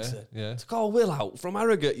Jackson. Yeah. To call Will out from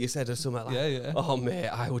Harrogate, you said, or something like that. Yeah. Oh, mate,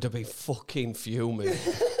 I would have been fucking fuming.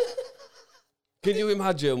 Can you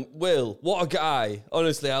imagine? Will, what a guy.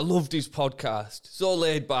 Honestly, I loved his podcast. So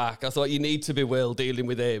laid back. I thought you need to be Will dealing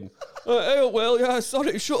with him. Hey, Will, yeah,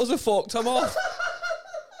 sorry, shutters are fucked. I'm off.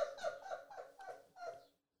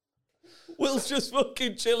 Will's just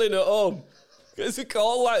fucking chilling at home. Gets a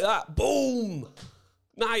call like that. Boom.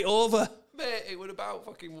 Night over. Mate, it was about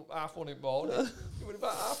fucking 1:30 in the morning. It was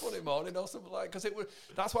about 1:30 in the morning or something like that. Because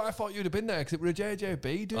that's why I thought you'd have been there, because it was a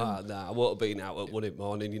JJB, dude. Nah, I won't have been out at 1 in the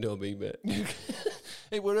morning, you know me, mate.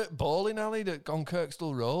 It were at Bowling Alley on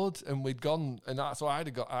Kirkstall Road, and we'd gone, and that's why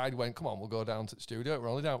I went, come on, we'll go down to the studio. We're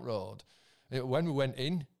only down the road. When we went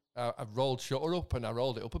in, I rolled shutter up, and I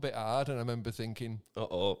rolled it up a bit hard, and I remember thinking,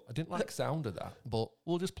 I didn't like the sound of that, but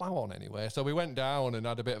we'll just plough on anyway. So we went down and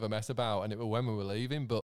had a bit of a mess about, and it was when we were leaving,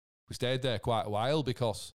 but we stayed there quite a while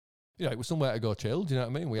because, you know, it was somewhere to go chill, do you know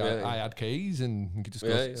what I mean? I had keys, and you could just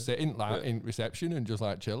go sit in reception and just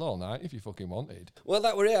like chill all night if you fucking wanted. Well,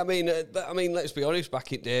 that were it. I mean, let's be honest,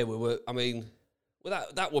 back in the day,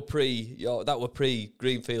 that were pre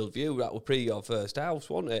Greenfield View, that were pre your first house,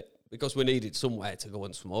 wasn't it? Because we needed somewhere to go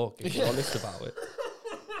and smoke, if you're honest about it.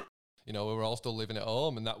 You know, we were all still living at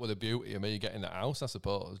home, and that was the beauty of me getting the house, I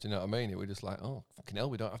suppose. Do you know what I mean? It was just like, oh, fucking hell,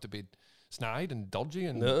 we don't have to be snide and dodgy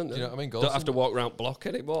and No, do you know what I mean? Go Don't have to walk around block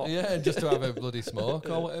anymore. yeah, just to have a bloody smoke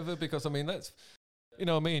or whatever. Because I mean, me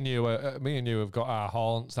and you have got our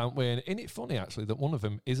haunts, haven't we? And isn't it funny actually that one of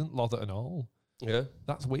them isn't Lothian at all? Yeah.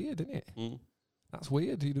 That's weird, isn't it? Mm. That's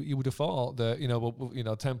weird. You would have thought that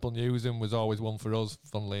Temple Newsham was always one for us.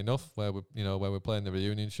 Funnily enough, where we're playing the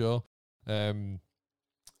reunion show. That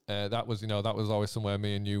was always somewhere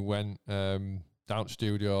me and you went down to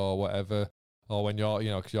studio or whatever. Or when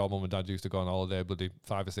because your mum and dad used to go on holiday bloody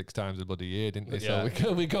 5 or 6 times a bloody year, didn't they? Yeah.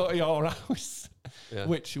 So we go to your house, Yeah.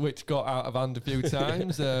 which got out of hand a few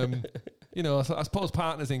times. So I suppose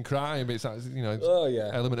partners in crime. It's Oh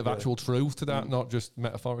yeah. element of actual truth to that, not just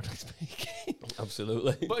metaphorically speaking.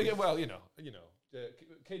 Absolutely. But yeah, well,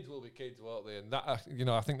 kids will be kids, won't they? And that I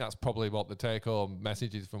think that's probably what the take-home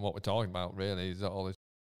message is from what we're talking about. Really, is that all this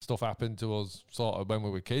stuff happened to us sort of when we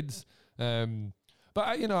were kids. But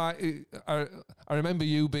I remember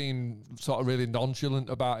you being sort of really nonchalant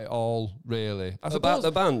about it all. Really, I suppose, about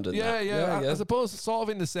the band. And yeah. I suppose sort of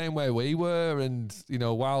in the same way we were, and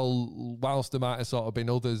whilst there might have sort of been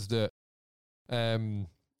others that, I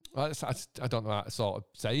don't know how to sort of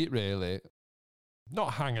say it really.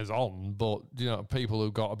 Not hangers on, but people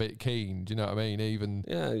who got a bit keen. Do you know what I mean? Even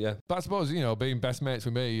yeah. But I suppose being best mates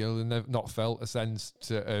with me, they've not felt a sense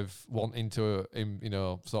of wanting to,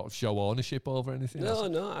 sort of show ownership over anything.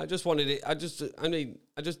 No. I just wanted it. I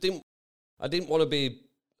didn't want to be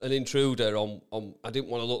an intruder on. I didn't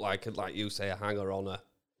want to look like you say, a hanger on. Do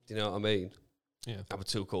you know what I mean? Yeah, I was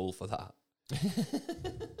too cool for that.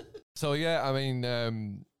 So yeah, I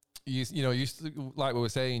mean. You like we were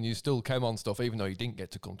saying, you still came on stuff, even though you didn't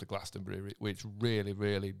get to come to Glastonbury, which really,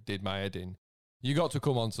 really did my head in. You got to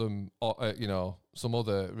come on some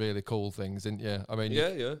other really cool things, didn't you? I mean,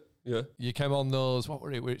 yeah. You came on those. What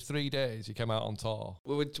were it? It's 3 days. You came out on tour.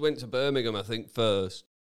 We went to Birmingham, I think, first,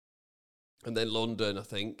 and then London, I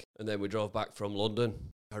think, and then we drove back from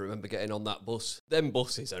London. I remember getting on that bus. Them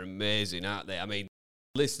buses are amazing, aren't they? I mean,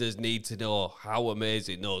 listeners need to know how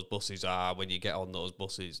amazing those buses are when you get on those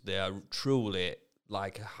buses. They are truly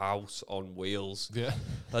like a house on wheels. Yeah.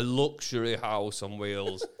 A luxury house on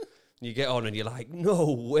wheels. You get on and you're like,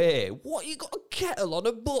 no way. What, you got a kettle on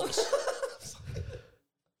a bus?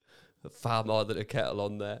 Far more than a kettle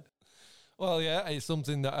on there. Well, yeah, it's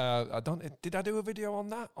something that did I do a video on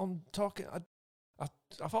that? On talking? I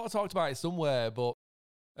thought I talked about it somewhere, but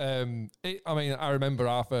I remember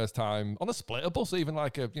our first time on a splitter bus, even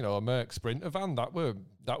like a Merc Sprinter van. That were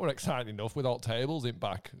exciting enough with all tables in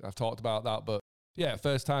back. I've talked about that, but yeah,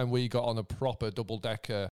 first time we got on a proper double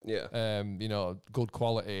decker, good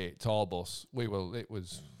quality tour bus.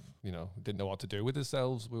 Didn't know what to do with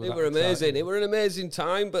ourselves. We were amazing. It were an amazing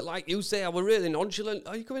time, but like you say, I were really nonchalant.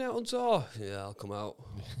 Are you coming out on tour? Yeah, I'll come out.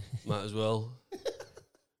 Might as well.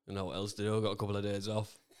 I know what else to do. I've got a couple of days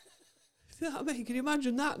off. I mean, can you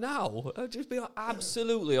imagine that now? I'd just be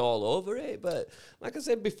absolutely all over it. But like I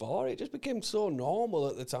said before, it just became so normal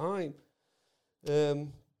at the time. So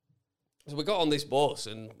we got on this bus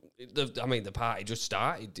and, the party just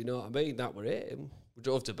started, do you know what I mean? That were it. And we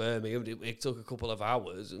drove to Birmingham. It took a couple of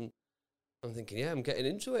hours and I'm thinking, yeah, I'm getting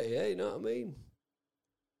into it here, you know what I mean?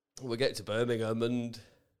 And we get to Birmingham and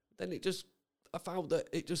then I found that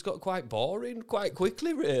it just got quite boring quite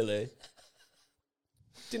quickly, really.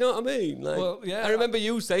 Do you know what I mean? Like, well, yeah. I remember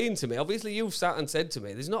you saying to me, obviously you've sat and said to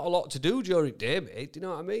me, there's not a lot to do during day, mate. Do you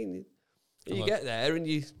know what I mean? You get there and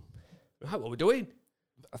right, what are we doing?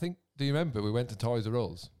 I think, do you remember we went to Toys R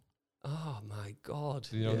Us? Oh my God.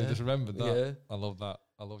 Do you know, they just remembered that? Yeah. I love that.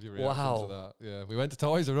 I love your reaction to that. Yeah, we went to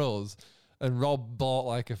Toys R Us and Rob bought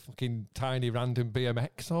like a fucking tiny random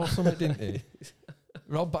BMX or something, didn't he?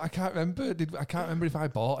 Rob, but I can't remember. I can't remember if I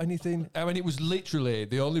bought anything. I mean, it was literally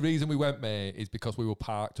the only reason we went, mate, is because we were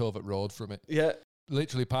parked over at road from it. Yeah.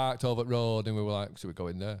 Literally parked over at road, and we were like, should we go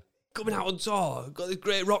in there? Coming out on tour. Got this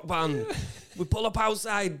great rock band. We pull up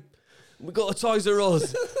outside. We go to Toys R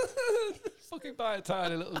Us. Fucking buy a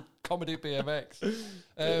tiny little comedy BMX.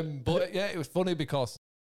 But yeah, it was funny because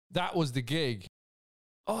that was the gig.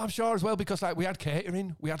 Oh, I'm sure as well because like we had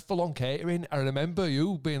catering. We had full on catering. I remember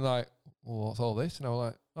you being like, well, what's all this? And I was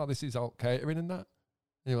like, oh, this is all catering and that.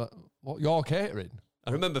 And you're like, what, you're catering?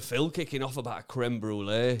 I remember Phil kicking off about a creme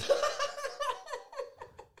brulee.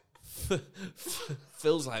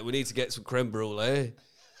 Phil's like, we need to get some creme brulee.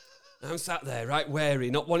 And I'm sat there, right,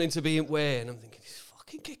 wary, not wanting to be in way. And I'm thinking, he's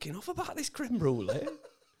fucking kicking off about this creme brulee.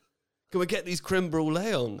 Can we get these creme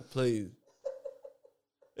brulee on, please?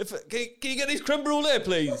 Can you get these creme brulee,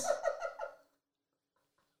 please?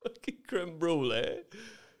 Fucking creme brulee.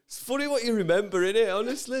 It's funny what you remember, innit,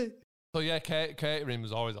 honestly? So yeah, catering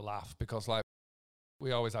was always a laugh because like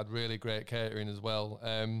We always had really great catering as well.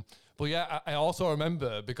 But yeah, I also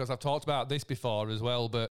remember, because I've talked about this before as well,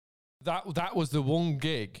 but that was the one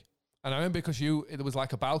gig. And I remember because there was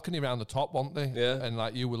like a balcony around the top, wasn't there? Yeah. And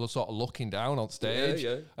like you were sort of looking down on stage.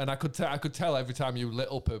 Yeah. And I could tell every time you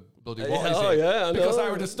lit up a bloody, what is Oh, it? yeah, I Because know. I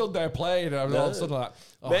would have stood there playing and I was all of a sudden like,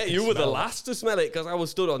 oh, I Mate, can you were the smell it. last to smell it because I was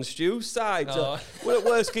stood on Stu's side. Oh. One of the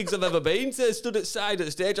worst gigs I've ever been to. Stood at side of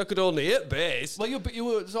the stage. I could only hit bass. Well, you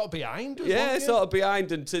were sort of behind us, Yeah, weren't you? sort of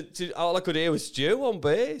behind, and all I could hear was Stu on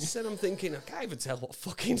bass. And I'm thinking, I can't even tell what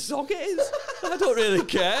fucking song it is. I don't really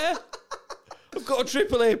care. I've got a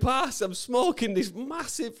AAA pass. I'm smoking this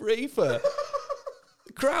massive reefer.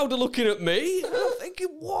 The crowd are looking at me. And I'm thinking,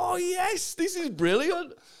 whoa, yes, this is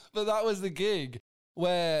brilliant. But that was the gig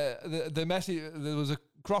where the message, there was a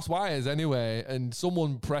cross wires anyway, and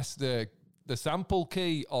someone pressed the sample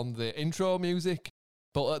key on the intro music.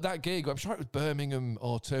 But at that gig, I'm sure it was Birmingham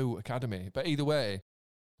O2 Academy, but either way,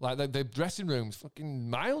 like the dressing room's fucking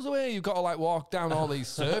miles away. You've got to like walk down all these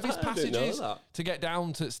service I didn't know passages that. to get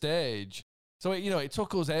down to stage. So it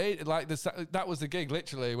took us that was the gig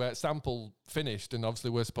literally where sample finished, and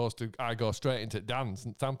obviously I go straight into dance,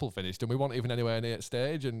 and sample finished, and we weren't even anywhere near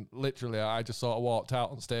stage, and literally I just sort of walked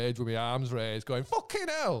out on stage with my arms raised, going fucking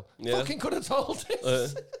hell, Yeah. fucking could have told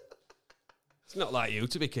this. It's not like you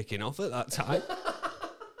to be kicking off at that time.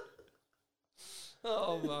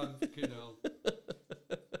 Oh man, fucking hell.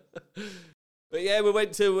 But yeah, we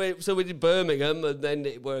did Birmingham, and then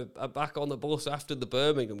we're back on the bus after the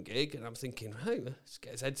Birmingham gig, and I'm thinking, right, let's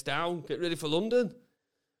get his heads down, get ready for London.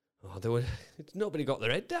 Oh, nobody got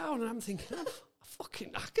their head down, and I'm thinking, I'm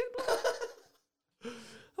fucking knackered.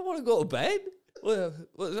 I want to go to bed. Well,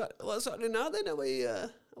 what's happening now then? Are we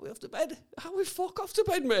off to bed? How we fuck off to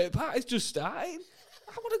bed, mate? Party's just starting.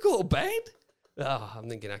 I want to go to bed. Oh, I'm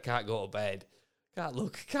thinking I can't go to bed.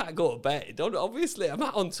 Can't go to bed. Obviously, I'm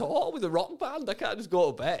out on tour with a rock band. I can't just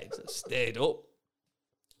go to bed. So I stayed up.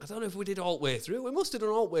 I don't know if we did all the way through. We must have done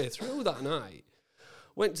all the way through that night.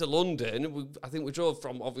 Went to London. I think we drove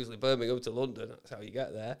from, obviously, Birmingham to London. That's how you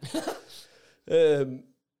get there.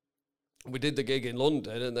 We did the gig in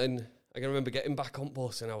London, and then I can remember getting back on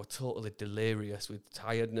bus, and I was totally delirious with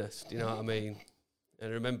tiredness. Do you know what I mean?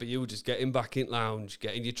 And I remember you just getting back in lounge,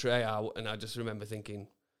 getting your tray out, and I just remember thinking,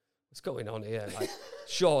 what's going on here? Like,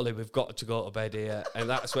 surely we've got to go to bed here. And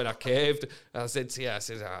that's when I caved. And I said to you,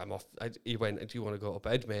 I'm off. He went, do you want to go to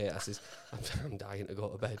bed, mate? I says, I'm dying to go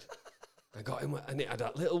to bed. I got him, and it had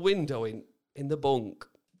that little window in the bunk.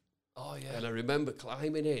 Oh yeah. And I remember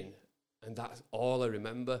climbing in, and that's all I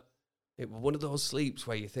remember. It was one of those sleeps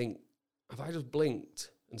where you think, have I just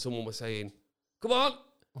blinked? And someone was saying, come on.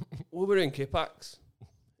 We were in Kipax.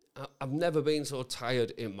 I've never been so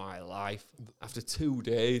tired in my life after 2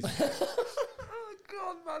 days. Oh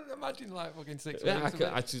God, man! Imagine like fucking 6 weeks.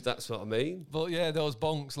 Yeah, that's what I mean. But yeah, those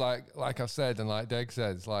bunks, like I said, and like Deg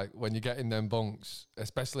says, like when you get in them bunks,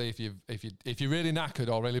 especially if you're really knackered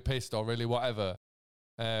or really pissed or really whatever,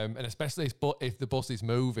 and especially if the bus is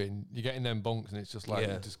moving, you get in them bunks and it's just like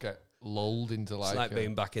you just get lulled into It's like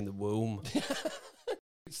being back in the womb.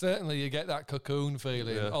 Certainly, you get that cocoon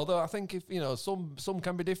feeling. Yeah. Although I think if some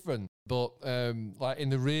can be different, but like in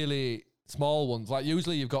the really small ones, like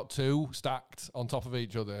usually you've got two stacked on top of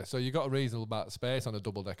each other, so you've got a reasonable amount of space on a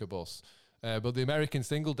double decker bus. But the American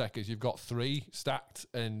single deckers, you've got three stacked,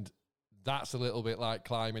 and that's a little bit like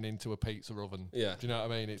climbing into a pizza oven. Yeah, do you know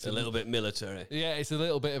what I mean? It's a little bit military. Yeah, it's a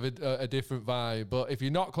little bit of a different vibe. But if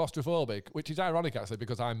you're not claustrophobic, which is ironic actually,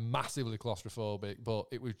 because I'm massively claustrophobic, but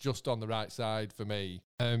it was just on the right side for me.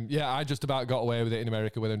 Yeah, I just about got away with it in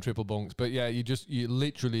America with them triple bunks. But yeah, you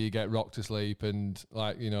literally get rocked to sleep, and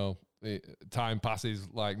like time passes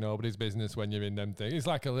like nobody's business when you're in them things. It's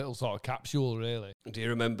like a little sort of capsule, really. Do you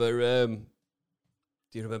remember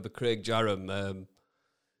Craig Jarram?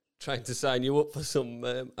 Trying to sign you up for some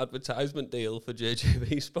advertisement deal for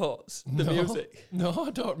JJB Sports, the music. No,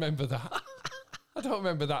 I don't remember that. I don't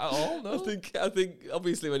remember that at all. No, I think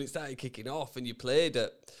obviously when it started kicking off and you played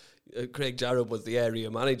at Craig Jarrett was the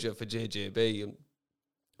area manager for JJB, and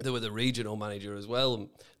they were the regional manager as well. And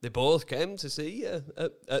they both came to see you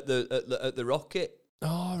at the Rocket.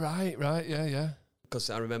 Oh right, yeah.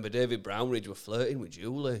 Because I remember David Brownridge were flirting with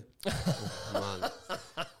Julie. Oh, man.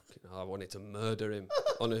 I wanted to murder him,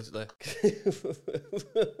 honestly.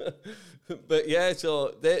 But yeah,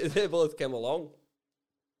 so they both came along.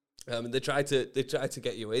 And they tried to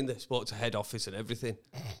get you in. They spoke to head office and everything.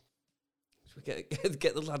 Get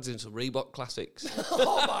the lads in some Reebok classics.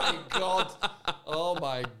 Oh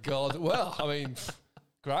my god! Well, I mean,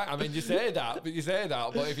 Right, I mean, you say that, but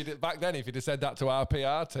if you did, back then, if you'd have said that to our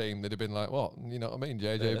PR team, they'd have been like, "What? You know what I mean?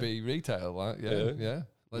 JJB retail, like, yeah,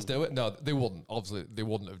 let's do it." No, they wouldn't. Obviously, they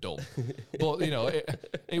wouldn't have done. But you know,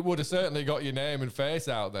 it would have certainly got your name and face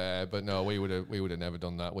out there. But no, we would have never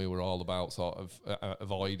done that. We were all about sort of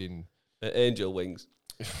avoiding angel wings.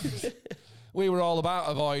 We were all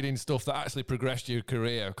about avoiding stuff that actually progressed your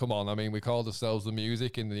career. Come on, I mean, we called ourselves the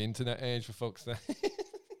music in the internet age, for fuck's sake.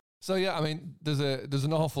 So yeah, I mean, there's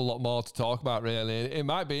an awful lot more to talk about, really. It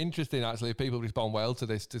might be interesting, actually, if people respond well to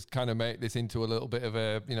this, to kind of make this into a little bit of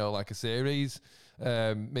a, you know, like a series,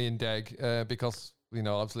 me and Deg, because, you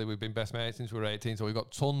know, obviously we've been best mates since we were 18, so we've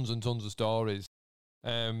got tons and tons of stories.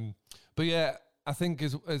 But yeah, I think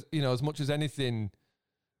as you know, as much as anything,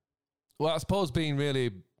 well, I suppose being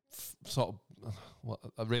really sort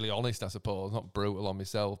of really honest, I suppose, not brutal on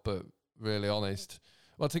myself, but really honest.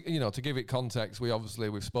 Well, to give it context,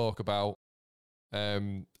 we've spoke about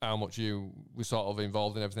how much you were sort of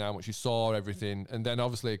involved in everything, how much you saw everything, and then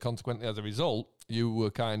obviously, consequently, as a result, you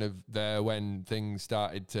were kind of there when things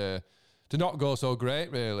started to not go so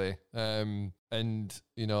great, really. And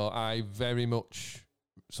you know, I very much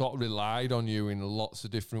sort of relied on you in lots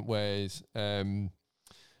of different ways. And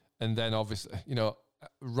then obviously, you know,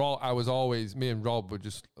 me and Rob were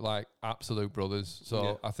just like absolute brothers. So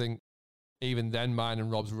yeah. I think even then, mine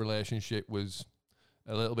and Rob's relationship was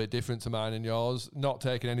a little bit different to mine and yours. Not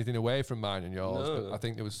taking anything away from mine and yours, but I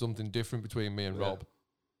think there was something different between me and Rob.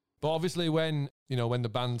 But obviously, when the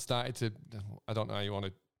band started to, I don't know how you want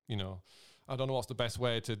to, you know, I don't know what's the best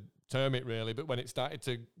way to term it really, but when it started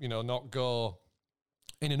to, you know, not go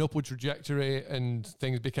in an upward trajectory and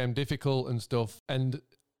things became difficult and stuff, and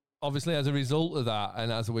obviously as a result of that,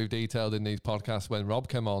 and as we've detailed in these podcasts when Rob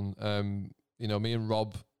came on, you know, me and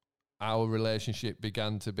Rob, our relationship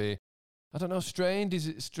began to be, I don't know, strained. Is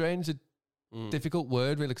it strained? Is a difficult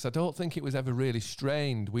word, really, because I don't think it was ever really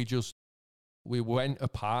strained. We went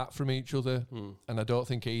apart from each other, and I don't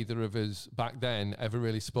think either of us back then ever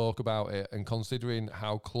really spoke about it. And considering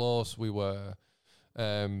how close we were,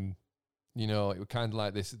 you know, it was kind of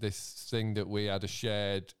like this thing that we had a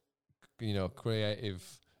shared, you know, creative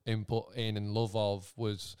input in and love of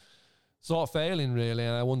was sort of failing, really.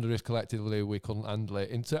 And I wonder if collectively we couldn't handle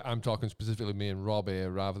it. I'm talking specifically me and Rob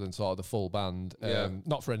here rather than sort of the full band.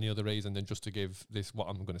 Not for any other reason than just to give this, what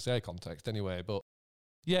I'm going to say, context anyway. But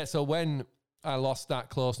yeah, so when I lost that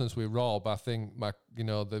closeness with Rob, I think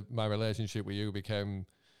my relationship with you became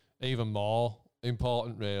even more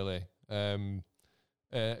important, really.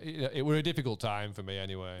 It were a difficult time for me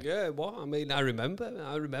anyway. Yeah, well, I mean, I remember,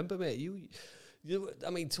 mate. You,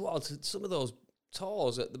 I mean, towards some of those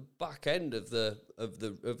tours at the back end of the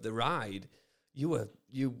ride, you were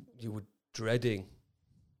dreading,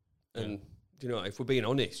 and you know, if we're being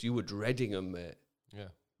honest, you were dreading them, mate. Yeah,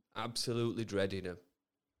 absolutely dreading them.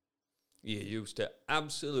 You used to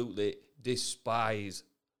absolutely despise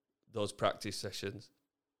those practice sessions.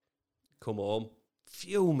 Come home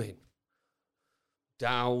fuming,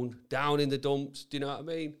 down in the dumps. Do you know what I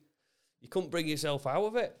mean? You couldn't bring yourself out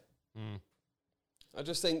of it. I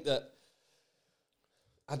just think that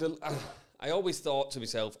I always thought to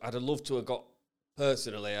myself, I'd have loved to have got,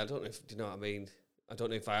 personally, I don't know if, do you know what I mean? I don't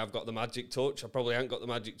know if I have got the magic touch. I probably haven't got the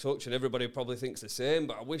magic touch, and everybody probably thinks the same,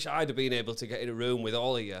 but I wish I'd have been able to get in a room with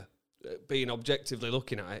all of you, being objectively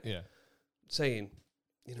looking at it, saying,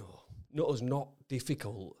 you know, Nutter's not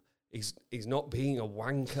difficult. He's not being a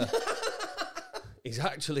wanker. He's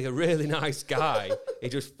actually a really nice guy. He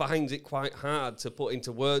just finds it quite hard to put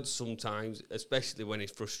into words sometimes, especially when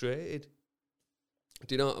he's frustrated.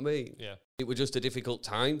 Do you know what I mean? Yeah. It was just a difficult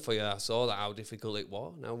time for you. I saw that, how difficult it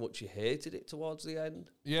was and how much you hated it towards the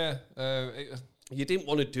end. Yeah. You didn't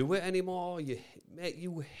want to do it anymore. You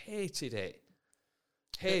hated it.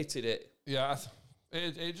 Hated it. Yeah.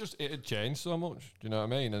 It had changed so much. Do you know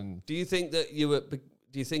what I mean? And do you think that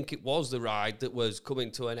do you think it was the ride that was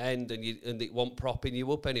coming to an end and it wasn't propping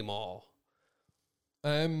you up anymore?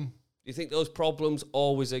 Do you think those problems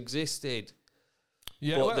always existed?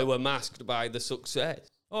 Yeah, but they were masked by the success.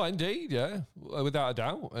 Oh, indeed, yeah, without a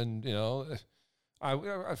doubt. And you know,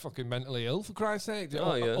 I fucking mentally ill, for Christ's sake.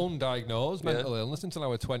 Undiagnosed mental illness until I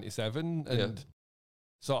was 27, and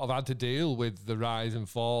sort of had to deal with the rise and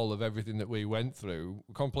fall of everything that we went through,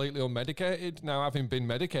 completely unmedicated. Now, having been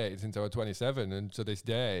medicated since I was 27, and to this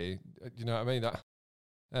day, you know what I mean? That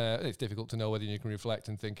it's difficult to know whether you can reflect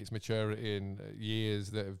and think it's maturity in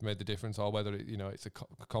years that have made the difference, or whether it's a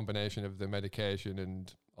combination of the medication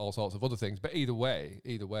and all sorts of other things. But either way.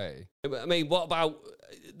 I mean, what about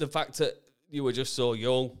the fact that you were just so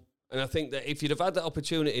young? And I think that if you'd have had that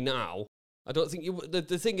opportunity now, I don't think you. The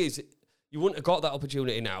thing is, You wouldn't have got that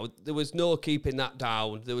opportunity now. There was no keeping that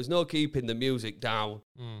down. There was no keeping the music down.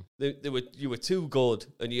 You were too good,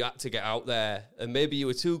 and you had to get out there. And maybe you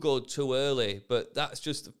were too good too early. But that's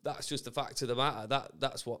just the fact of the matter.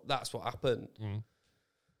 That's what happened.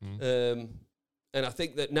 And I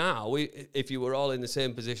think that now, if you were all in the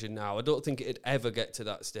same position now, I don't think it'd ever get to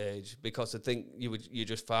that stage, because I think you're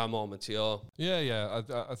just far more mature. Yeah.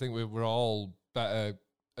 I think we're all better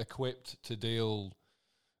equipped to deal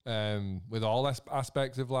with all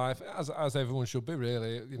aspects of life, as everyone should be,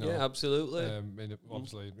 really. You know, yeah, absolutely.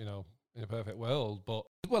 Obviously, you know, in a perfect world, but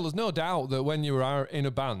well, there's no doubt that when you are in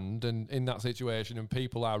a band and in that situation, and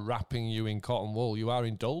people are wrapping you in cotton wool, you are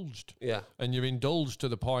indulged. Yeah, and you're indulged to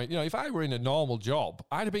the point. You know, if I were in a normal job,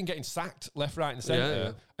 I'd have been getting sacked left, right, and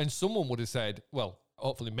centre, and someone would have said, well,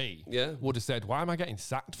 hopefully me, would have said, why am I getting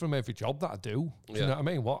sacked from every job that I do? Do you know what I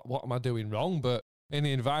mean? What am I doing wrong? But in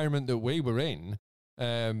the environment that we were in, you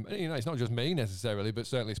know, it's not just me necessarily, but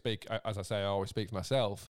certainly as I say, I always speak for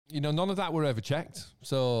myself. You know, none of that were ever checked.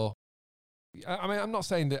 So, I mean, I'm not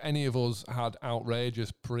saying that any of us had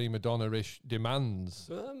outrageous prima donna-ish demands.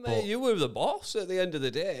 Well, mate, you were the boss at the end of the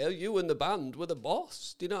day. You and the band were the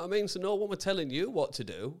boss. Do you know what I mean? So no one was telling you what to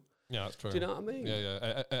do. Yeah, that's true. Do you know what I mean?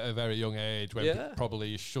 Yeah. At a very young age, when probably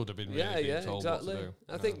you should have been really being told exactly. what to do.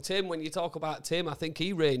 I think Tim, when you talk about Tim, I think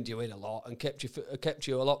he reined you in a lot and kept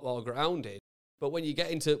you a lot more grounded. But when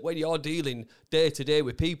you're dealing day to day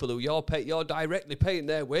with people who you're directly paying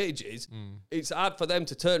their wages, it's hard for them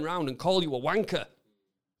to turn around and call you a wanker.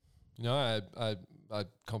 No, I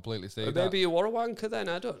completely see that. Maybe you were a wanker then.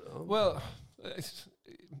 I don't know. Well,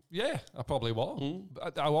 yeah, I probably was.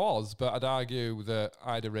 I was, but I'd argue that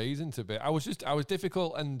I had a reason to be. I was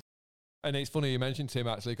difficult, and it's funny you mentioned Tim,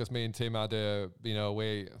 actually, because me and Tim had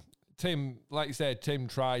Tim, like you said, Tim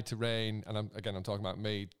tried to rein, and I'm talking about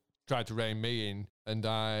me. Tried to rein me in, and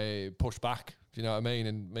I pushed back. Do you know what I mean?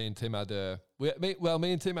 And me and Tim had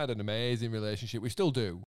me and Tim had an amazing relationship. We still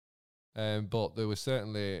do, but there was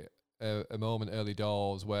certainly a moment early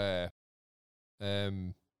doors where,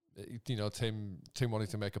 you know, Tim wanted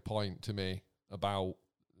to make a point to me about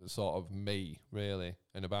sort of me, really,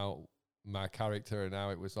 and about my character and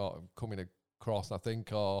how it was sort of coming across, I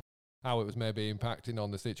think, or how it was maybe impacting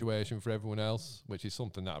on the situation for everyone else, which is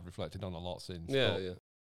something that I've reflected on a lot since. Yeah.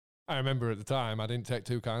 I remember at the time I didn't take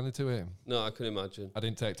too kindly to it. No, I can imagine. I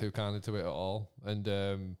didn't take too kindly to it at all. And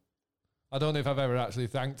I don't know if I've ever actually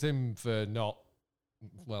thanked him for not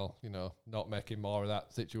making more of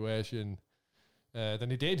that situation than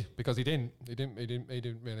he did, because he didn't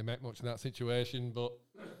really make much of that situation. But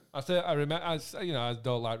I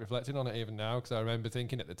don't like reflecting on it even now, because I remember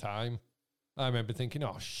thinking at the time,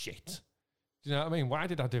 oh shit. Do you know what I mean? Why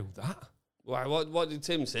did I do that? Why? What did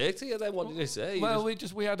Tim say to you then? What did he say? Well,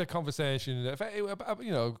 we had a conversation,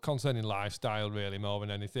 you know, concerning lifestyle, really, more than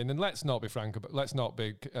anything. And let's not be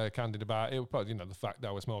candid about it. Probably, you know, the fact that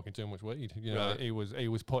I was smoking too much weed. You know, he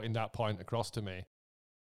was putting that point across to me,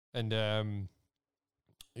 and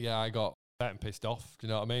I got that and pissed off. Do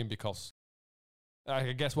you know what I mean? Because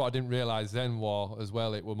I guess what I didn't realise then was,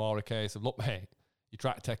 it were more a case of, look, mate, you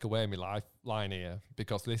try to take away my lifeline here,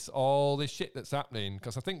 because all this shit that's happening.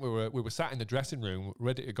 Because I think we were sat in the dressing room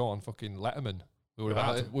ready to go on fucking Letterman. We were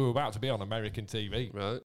about to be on American TV,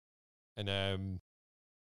 right? And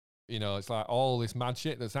you know, it's like all this mad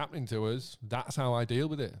shit that's happening to us. That's how I deal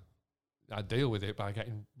with it. I deal with it by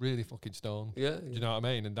getting really fucking stoned. Yeah. Do you know what I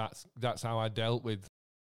mean? And that's how I dealt with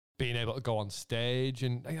being able to go on stage.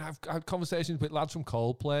 And you know, I've had conversations with lads from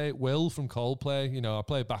Coldplay, Will from Coldplay. You know, I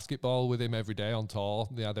played basketball with him every day on tour.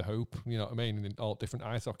 They had a hoop, you know what I mean, in all different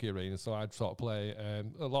ice hockey arenas. So I'd sort of play,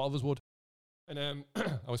 a lot of us would. And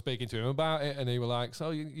I was speaking to him about it, and he was like,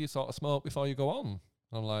 so you sort of smoke before you go on? And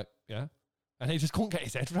I'm like, yeah. And he just couldn't get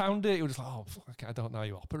his head around it. He was like, oh, fuck, I don't know how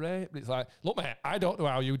you operate. But it's like, look, mate, I don't know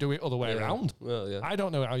how you do it other way around. Well, yeah. I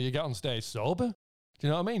don't know how you get on stage sober. Do you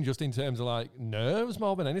know what I mean? Just in terms of like nerves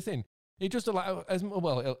more than anything. It just allowed,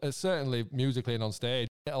 certainly musically and on stage,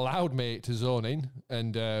 it allowed me to zone in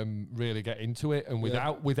and really get into it. And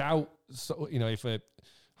without, you know, if I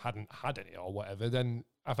hadn't had any or whatever, then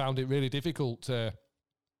I found it really difficult to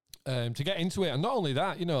get into it. And not only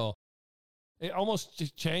that, you know, it almost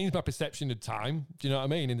just changed my perception of time. Do you know what I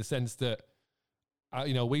mean? In the sense that,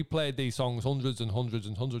 you know, we played these songs hundreds and hundreds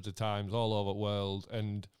and hundreds of times all over the world.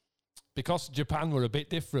 And because Japan were a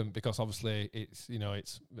bit different, because obviously it's, you know,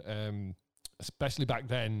 it's, especially back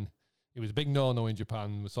then, it was a big no-no in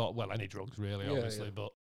Japan. Any drugs really, obviously. Yeah.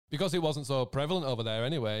 But because it wasn't so prevalent over there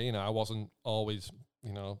anyway, you know, I wasn't always,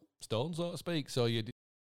 you know, stoned, so to speak. So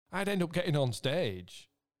I'd end up getting on stage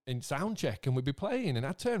in sound check and we'd be playing, and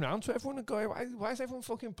I'd turn around to everyone and go, why is everyone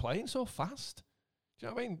fucking playing so fast? Do you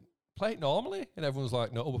know what I mean? Play it normally. And everyone's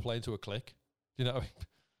like, no, we're playing to a click. Do you know what I mean?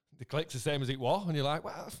 The click's the same as it was. And you're like,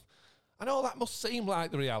 well, I know that must seem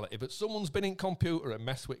like the reality, but someone's been in computer and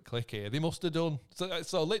messed with click here. They must have done.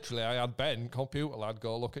 So literally, I had Ben, computer lad,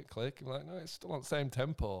 go look at click. I'm like, no, it's still on the same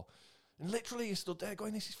tempo. And literally, he stood there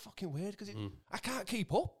going, this is fucking weird because I can't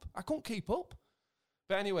keep up. I couldn't keep up.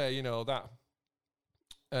 But anyway, you know, that,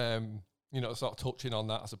 you know, sort of touching on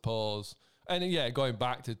that, I suppose. And yeah, going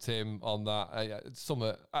back to Tim on that,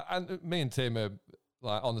 and me and Tim are,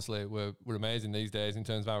 like, honestly, we're amazing these days in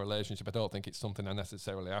terms of our relationship. I don't think it's something I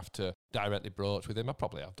necessarily have to directly broach with him. I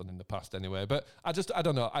probably have done in the past anyway. But I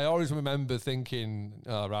don't know. I always remember thinking,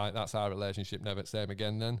 oh, right, that's our relationship, never the same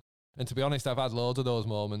again then. And to be honest, I've had loads of those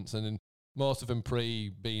moments, and most of them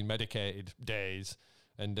pre-being medicated days.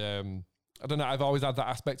 And I don't know, I've always had that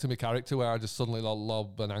aspect to my character where I just suddenly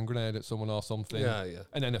lob an hand grenade at someone or something. Yeah.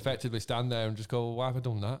 And then effectively stand there and just go, well, why have I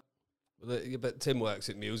done that? But Tim works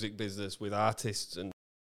in music business with artists, and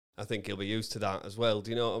I think he'll be used to that as well.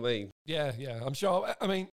 Do you know what I mean? Yeah, I'm sure. I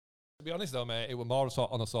mean, to be honest though, mate, it was more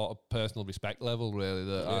on a sort of personal respect level, really,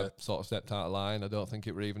 that I sort of stepped out of line. I don't think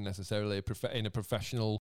it were even necessarily in a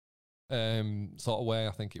professional sort of way.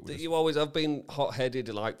 I think it was. You always have been hot-headed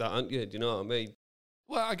like that, haven't you? Do you know what I mean?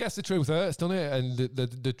 Well, I guess the truth hurts, doesn't it? And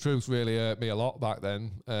the truth really hurt me a lot back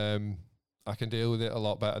then. I can deal with it a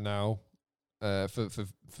lot better now. For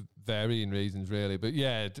varying reasons, really. But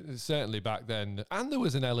yeah, certainly back then. And there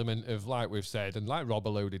was an element of, like we've said, and like Rob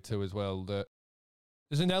alluded to as well, that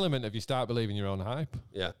there's an element of you start believing your own hype.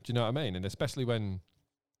 Yeah. Do you know what I mean? And especially when,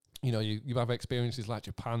 you know, you have experiences like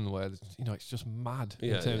Japan where, you know, it's just mad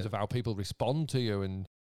in terms of how people respond to you. And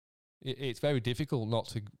it's very difficult not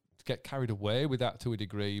to get carried away with that to a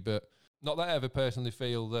degree. But not that I ever personally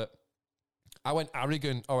feel that I went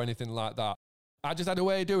arrogant or anything like that. I just had a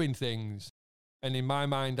way of doing things. And in my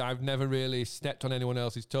mind, I've never really stepped on anyone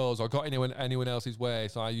else's toes or got anyone else's way.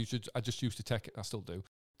 So I just used to I still do,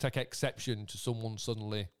 take exception to someone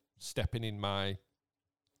suddenly stepping in my,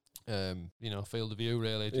 you know, field of view,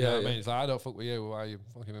 really. Do you know what I mean? It's like, I don't fuck with you. Why are you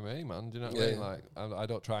fucking with me, man? Do you know what I mean? Like, I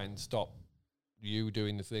don't try and stop you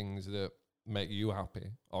doing the things that make you happy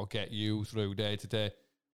or get you through day to day.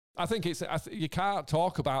 I think you can't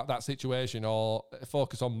talk about that situation or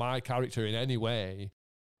focus on my character in any way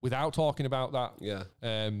without talking about that. Yeah.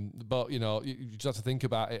 But, you know, you just have to think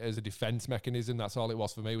about it as a defense mechanism. That's all it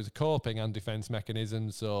was for me. It was a coping and defense mechanism.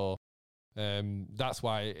 So that's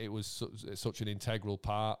why it was such an integral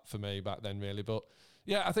part for me back then, really. But,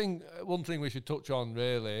 yeah, I think one thing we should touch on,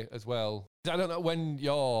 really, as well, I don't know when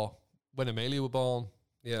Amelia were born.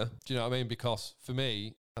 Yeah. Do you know what I mean? Because for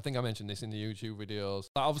me, I think I mentioned this in the YouTube videos.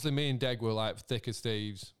 Like, obviously, me and Deg were like thick as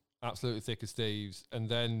thieves, absolutely thick as thieves. And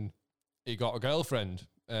then he got a girlfriend.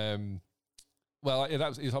 Well,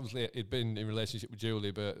 he's obviously he'd been in a relationship with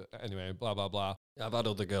Julie, but anyway, blah blah blah. I've had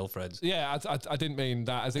other girlfriends. Yeah, I didn't mean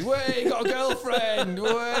that as in, way, got a girlfriend,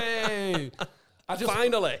 way. I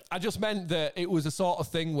just meant that it was a sort of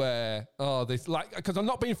thing where, because I'm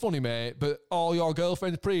not being funny, mate, but all your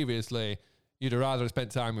girlfriends previously, you'd have rather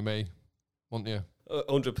spent time with me, wouldn't you?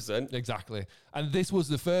 100%. Exactly. And this was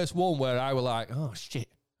the first one where I were like, oh shit,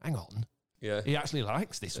 hang on. Yeah. He actually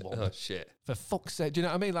likes this one. Oh shit. For fuck's sake. Do you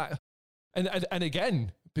know what I mean? Like, and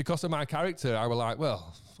again, because of my character, I were like,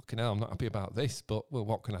 well, fucking hell, I'm not happy about this, but well,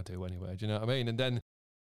 what can I do anyway? Do you know what I mean? And then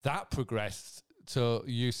that progressed to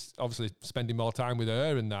you obviously spending more time with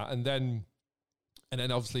her and that. And then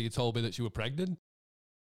obviously you told me that you were pregnant.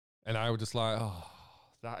 And I was just like, oh,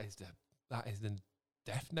 that is the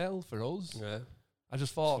death knell for us. Yeah. I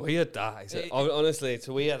just thought... It's weird, that, is it? Honestly, it's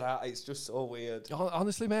weird, that. It's just so weird.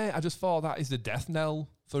 Honestly, mate, I just thought that is the death knell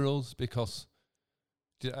for us because...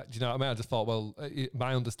 Do you know what I mean? I just thought, well,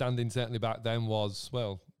 my understanding certainly back then was,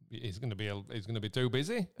 well, he's going to be too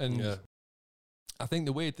busy. And I think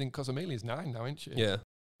the weird thing, because Amelia's 9 now, isn't she? Yeah.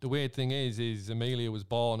 The weird thing is Amelia was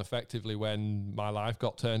born effectively when my life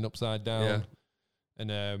got turned upside down.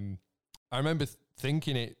 Yeah. And I remember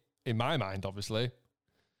thinking it, in my mind, obviously,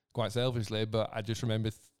 quite selfishly, but I just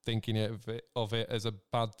remember thinking of it as a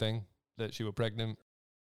bad thing that she was pregnant,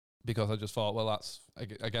 because I just thought, well, that's,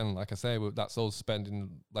 again, like I say, that's us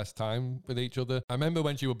spending less time with each other. I remember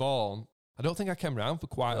when she was born, I don't think I came around for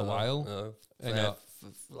quite a while. No,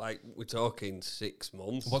 like, we're talking 6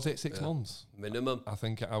 months. Was it 6 months? Minimum. I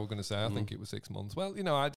think I was going to say, I think it was 6 months. Well, you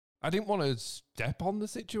know, I didn't want to step on the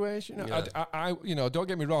situation. Yeah. I you know, don't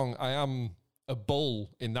get me wrong, I am a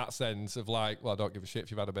bull in that sense of like, well, I don't give a shit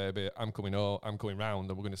if you've had a baby. I'm coming round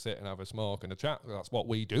and we're going to sit and have a smoke and a chat. That's what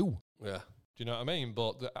we do. Yeah. Do you know what I mean?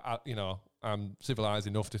 But, you know, I'm civilized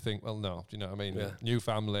enough to think, well, no, do you know what I mean? Yeah. New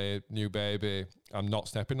family, new baby. I'm not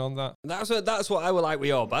stepping on that. That's what I would like with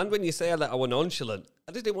your band. When you say that I were nonchalant,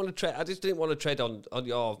 I just didn't want to tread. I just didn't want to tread on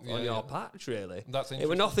your patch. Really, That's it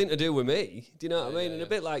was nothing to do with me. Do you know what I mean? And yeah. a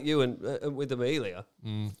bit like you and with Amelia.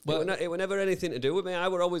 Well, It were never anything to do with me. I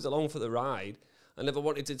were always along for the ride. I never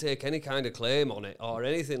wanted to take any kind of claim on it or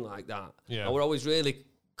anything like that. Yeah. I were always really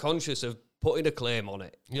conscious of putting a claim on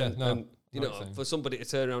it. Yeah, and, no, and you I know know, what you're saying. for somebody to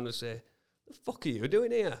turn around and say, "The fuck are you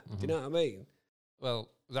doing here?" Do you know what I mean?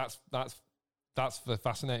 well, that's the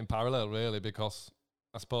fascinating parallel, really, because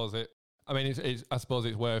I suppose I suppose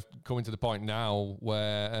it's worth coming to the point now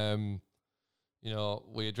where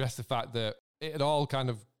we address the fact that it had all kind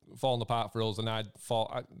of fallen apart for us, and I'd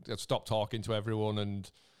stopped talking to everyone. And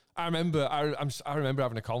I remember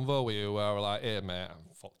having a convo with you where I was like, "Hey mate,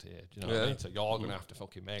 I'm fucked here." Do you know what I mean? So you're gonna have to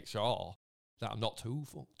fucking make sure that I'm not too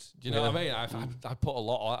fucked. Do you know what I mean? I put a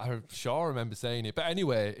lot on. I'm sure I remember saying it. But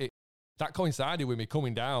anyway, that coincided with me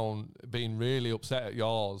coming down, being really upset at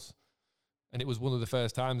yours. And it was one of the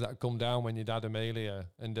first times that I'd come down when your dad Amelia.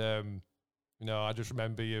 And, I just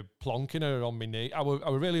remember you plonking her on my knee. I was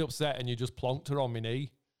really upset, and you just plonked her on my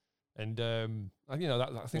knee. And, I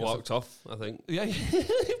think Walked off, I think. yeah,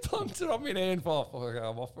 you plonked her on my knee and thought, fuck,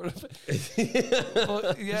 I'm off for a bit.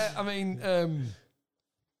 But, yeah, I mean...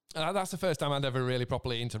 that's the first time I'd ever really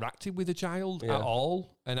properly interacted with a child at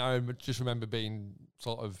all. And I just remember being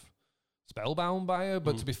sort of spellbound by her.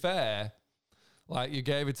 But to be fair, like, you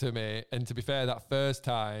gave it to me. And to be fair, that first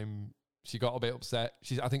time she got a bit upset.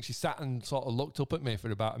 I think she sat and sort of looked up at me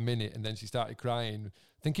for about a minute, and then she started crying.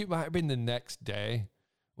 I think it might have been the next day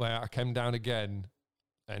where I came down again.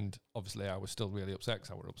 And obviously I was still really upset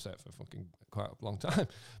because I was upset for fucking quite a long time.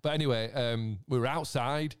 But anyway, we were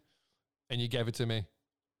outside and you gave it to me.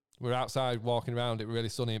 We were outside walking around. It was really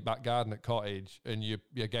sunny in back garden at Cottage, and you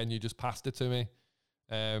just passed it to me,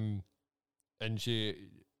 and she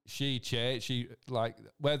like,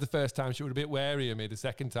 where the first time she was a bit wary of me, the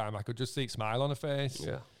second time I could just see a smile on her face,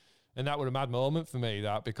 and that was a mad moment for me.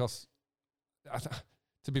 That because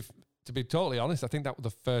to be totally honest, I think that was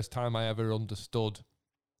the first time I ever understood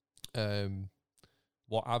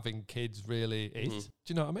what having kids really is. Do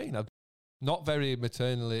you know what I mean? I'm not very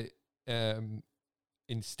maternally.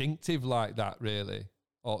 Instinctive like that, really,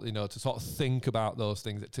 or to sort of think about those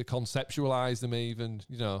things, to conceptualize them. Even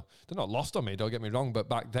they're not lost on me, don't get me wrong, but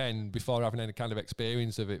back then, before having any kind of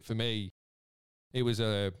experience of it, for me it was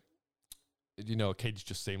kids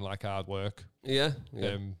just seemed like hard work.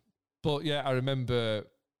 But yeah, I remember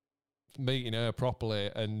meeting her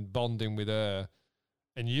properly and bonding with her,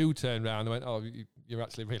 and you turned around and went, "Oh, you're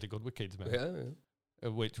actually really good with kids, man."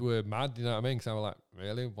 Which were mad, you know what I mean? Because I was like,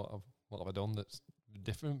 really, what have I done that's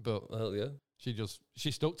different? But Well, yeah.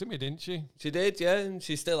 She stuck to me, didn't she? She did, yeah, and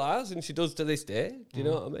she still has, and she does to this day. Do you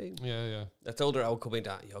know what I mean? Yeah. I told her I was coming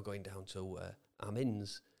down. You're going down to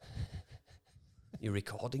Amins. You're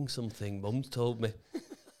recording something, Mum's told me.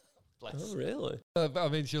 Oh, really? I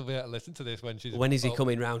mean, she'll be able to listen to this when she's... When is he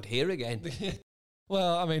coming round here again?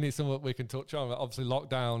 Well, I mean, it's something we can touch on. Obviously,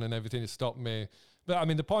 lockdown and everything has stopped me. But, I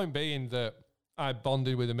mean, the point being that I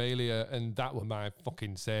bonded with Amelia, and that was my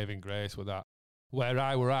fucking saving grace with that. Where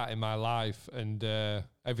I were at in my life and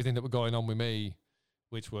everything that were going on with me,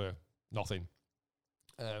 which were nothing.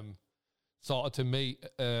 Sort of to meet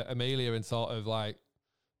Amelia and sort of like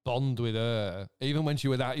bond with her, even when she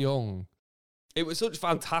was that young. It was such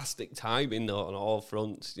fantastic timing though on all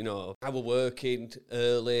fronts. I were working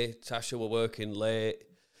early, Tasha were working late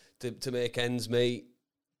to make ends meet.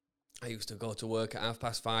 I used to go to work at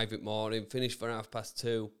 5:30 in the morning, finish for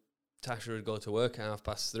 2:30. Tasha would go to work at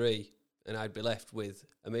 3:30. And I'd be left with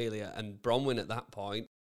Amelia and Bronwyn at that point,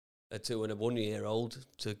 a 2 and a 1 year old,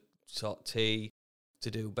 to sort tea,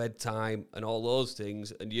 to do bedtime and all those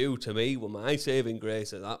things. And you, to me, were my saving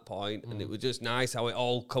grace at that point. And it was just nice how it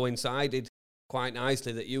all coincided quite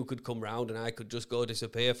nicely, that you could come round and I could just go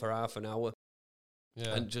disappear for half an hour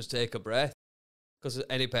and just take a breath. Because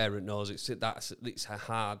any parent knows it's a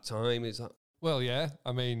hard time, is that? Well, yeah.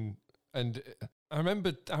 I mean, and I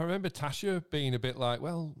remember Tasha being a bit like,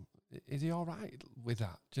 well, is he all right with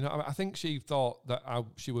that? Do you know? I think she thought that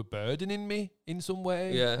she was burdening me in some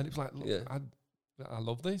way. Yeah. And it was like, look, I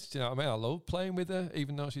love this. Do you know what I mean? I love playing with her,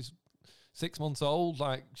 even though she's 6 months old.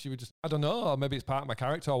 Like, she would just, I don't know, or maybe it's part of my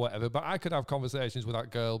character or whatever, but I could have conversations with that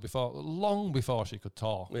girl long before she could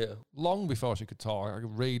talk. Yeah. Long before she could talk. I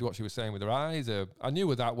could read what she was saying with her eyes. I knew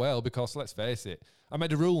her that well because, let's face it, I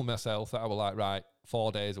made a rule myself that I was like, right,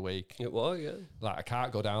 4 days a week. It was, yeah. Like, I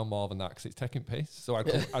can't go down more than that because it's taking piss. So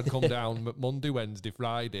I'd come down Monday, Wednesday,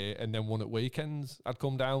 Friday, and then one at weekends. I'd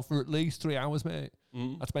come down for at least 3 hours, mate.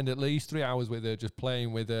 I'd spend at least 3 hours with her, just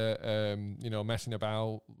playing with her, messing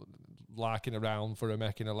about, larking around for her,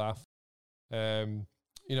 making her laugh. It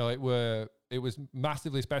was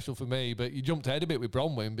massively special for me. But you jumped ahead a bit with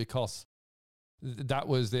Bronwyn because that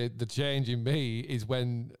was the change in me is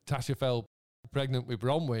when Tasha fell pregnant with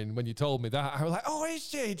Bronwyn. When you told me that, I was like, oh, is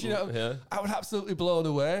she? Do you know? Yeah. I was absolutely blown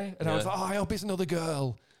away. And I was like, oh, I hope it's another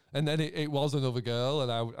girl. And then it was another girl.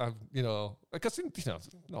 And I because,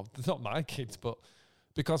 no, it's not my kids, but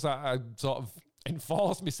because I sort of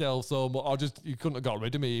enforced myself so much, you couldn't have got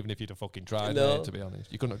rid of me even if you'd have fucking tried, No. mate, to be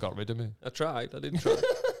honest. You couldn't have got rid of me. I tried. I didn't try.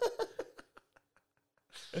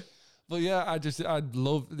 But yeah, I'd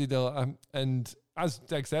love, and as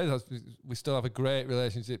Deg says, we still have a great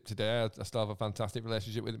relationship today. I still have a fantastic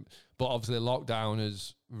relationship with him. But obviously lockdown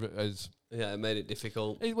has Yeah, it made it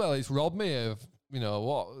difficult. it's robbed me of,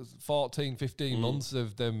 14, 15 months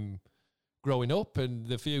of them growing up, and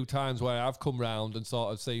the few times where I've come round and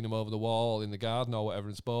sort of seen them over the wall in the garden or whatever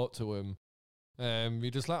and spoke to them,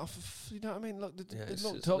 you're just like, you know what I mean? Look, they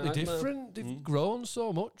look totally different. They've grown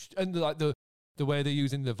so much, and like the way they're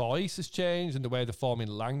using the voice has changed, and the way they're forming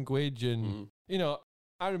language, and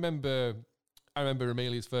I remember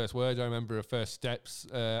Amelia's first words. I remember her first steps.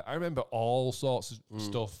 I remember all sorts of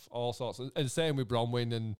stuff, and same with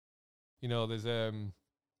Bronwyn. And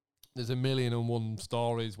there's a million and one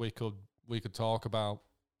stories we could talk about,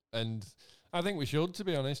 and I think we should, to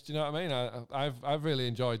be honest. You know what I mean? I've really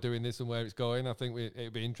enjoyed doing this and where it's going. I think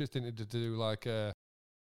it'd be interesting to do like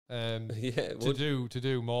to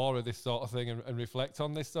do more of this sort of thing and reflect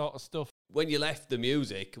on this sort of stuff. When you left the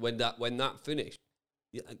music, when that finished,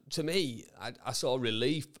 to me, I saw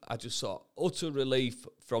relief. I just saw utter relief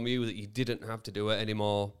from you that you didn't have to do it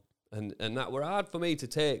anymore, and that were hard for me to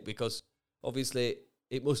take because obviously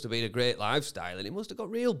it must have been a great lifestyle, and it must have got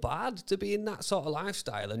real bad to be in that sort of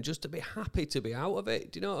lifestyle and just to be happy to be out of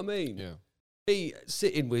it. Do you know what I mean? Yeah. Me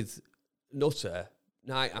sitting with Nutter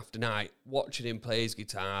night after night, watching him play his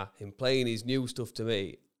guitar, him playing his new stuff to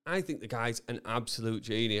me, I think the guy's an absolute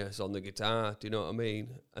genius on the guitar. Do you know what I mean?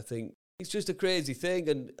 I think it's just a crazy thing,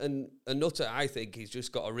 and Nutter, I think he's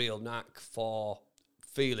just got a real knack for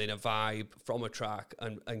feeling a vibe from a track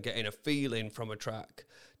and getting a feeling from a track.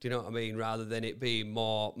 Do you know what I mean? Rather than it being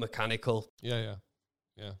more mechanical. Yeah.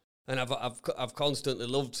 And I've constantly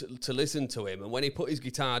loved to listen to him. And when he put his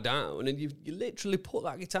guitar down, and you literally put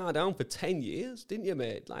that guitar down for 10 years, didn't you,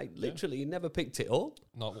 mate? Like, literally, you never picked it up.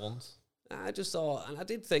 Not once. I just thought, and I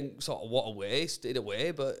did think, sort of, what a waste in a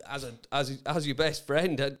way. But as your best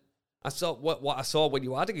friend, I saw what I saw when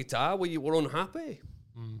you had a guitar, where you were unhappy,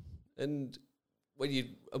 and when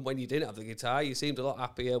you didn't have the guitar, you seemed a lot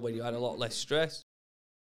happier. When you had a lot less stress,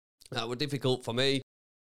 that was difficult for me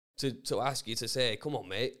to ask you to say, "Come on,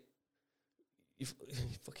 mate, you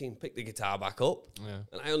fucking pick the guitar back up." Yeah.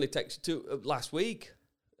 And I only texted you last week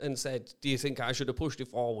and said, "Do you think I should have pushed it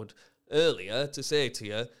forward earlier to say to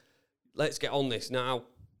you, let's get on this now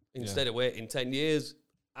instead of waiting 10 years?"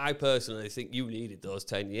 I personally think you needed those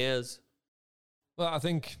 10 years. Well, I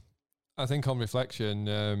think on reflection,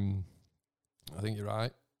 I think you're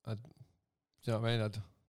right. Do you know what I mean?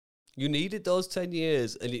 You needed those 10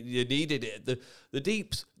 years, and you needed it.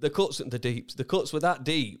 The cuts were that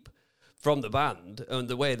deep from the band, and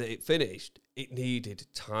the way that it finished, it needed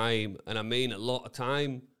time, and I mean a lot of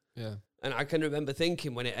time. Yeah. And I can remember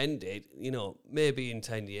thinking when it ended, maybe in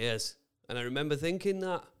 10 years. And I remember thinking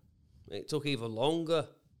that it took even longer.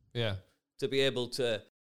 Yeah. To be able to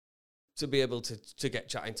get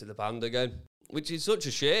chatting to the band again, which is such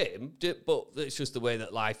a shame, but it's just the way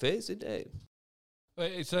that life is, isn't it?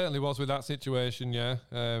 It certainly was with that situation, yeah.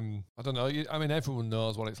 I don't know. Everyone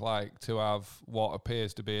knows what it's like to have what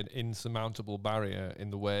appears to be an insurmountable barrier in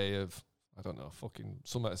the way of, I don't know, fucking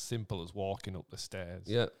something as simple as walking up the stairs.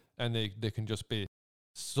 Yeah. And they can just be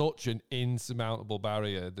such an insurmountable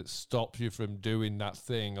barrier that stops you from doing that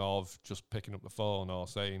thing of just picking up the phone or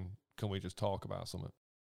saying, "Can we just talk about something?"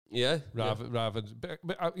 Yeah. Rather,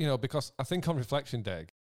 because I think on reflection,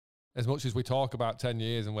 Deg, as much as we talk about 10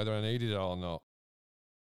 years and whether I needed it or not,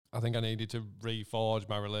 I think I needed to reforge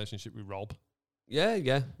my relationship with Rob.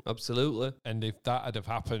 Yeah, absolutely. And if that had have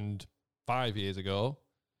happened 5 years ago,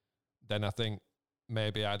 then I think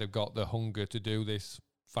maybe I'd have got the hunger to do this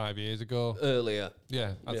 5 years ago. Earlier.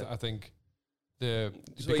 Yeah, I think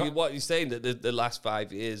what you're saying, that the last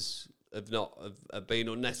 5 years have been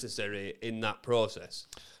unnecessary in that process.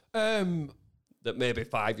 That maybe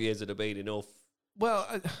 5 years would have been enough. Well,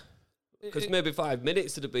 because maybe 5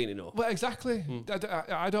 minutes would have been enough. Well, exactly.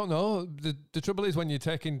 I don't know. The trouble is when you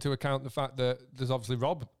take into account the fact that there's obviously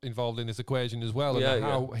Rob involved in this equation as well, and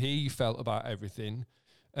how he felt about everything.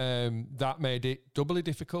 That made it doubly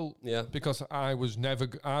difficult. Yeah. Because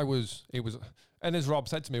and as Rob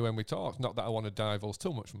said to me when we talked, not that I want to divulge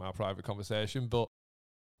too much from our private conversation, but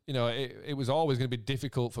you know, it was always going to be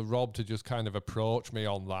difficult for Rob to just kind of approach me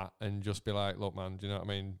on that and just be like, look, man, do you know what I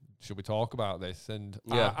mean? Should we talk about this? And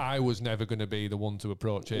I was never going to be the one to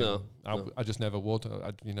approach him. No. I just never would.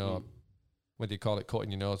 Whether you call it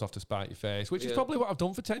cutting your nose off to spite your face, which is probably what I've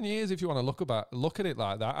done for 10 years, if you want to look at it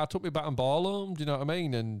like that. I took my bat and ball home, do you know what I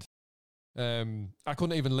mean? And I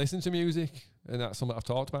couldn't even listen to music, and that's something I've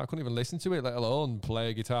talked about. I couldn't even listen to it, let alone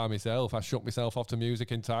play guitar myself. I shut myself off to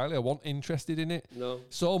music entirely. I wasn't interested in it. No.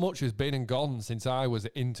 So much has been and gone since I was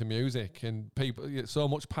into music, and so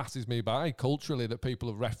much passes me by culturally that people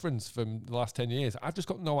have referenced from the last 10 years. I've just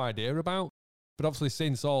got no idea about. But obviously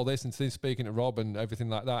since all this and since speaking to Rob and everything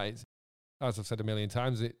like that, it's, as I've said a million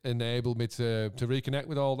times, it enabled me to reconnect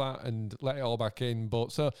with all that and let it all back in.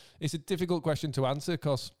 But so it's a difficult question to answer,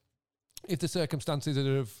 because if the circumstances that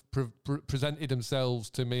have presented themselves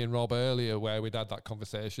to me and Rob earlier where we'd had that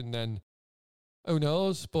conversation, then who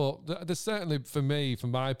knows? But there's certainly, for me,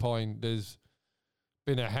 from my point, there's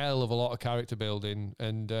been a hell of a lot of character building.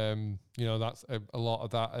 And, that's a lot of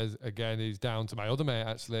that, is down to my other mate,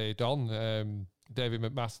 actually, Don, David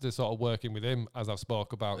McMaster, sort of working with him, as I've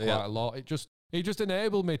spoke about quite a lot. It just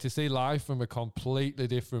enabled me to see life from a completely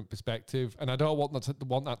different perspective. And I don't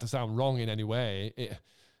want that to sound wrong in any way.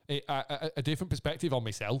 A different perspective on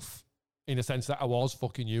myself, in a sense that I was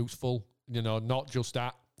fucking useful, not just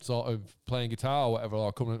at sort of playing guitar or whatever,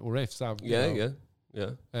 or coming up with riffs.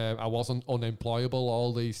 I wasn't unemployable,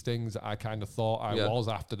 all these things that I kind of thought I was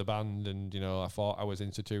after the band, and I thought I was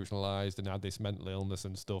institutionalized and had this mental illness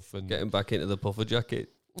and stuff. And getting back into the puffer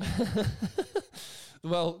jacket.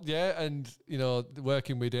 Well, yeah, and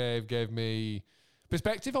working with Dave gave me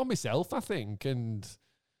perspective on myself, I think, and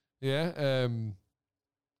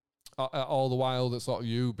all the while that sort of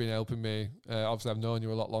you've been helping me. Obviously, I've known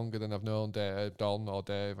you a lot longer than I've known Don or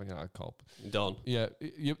Dave. I call Don. Yeah,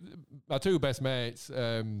 my two best mates,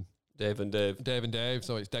 Dave and Dave. Dave and Dave.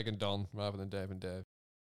 So it's Deg and Don rather than Dave and Dave.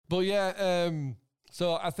 But yeah,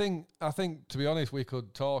 so I think to be honest, we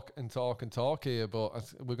could talk here,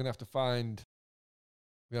 but we're gonna have to find.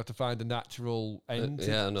 We have to find a natural end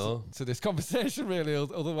to this conversation, really.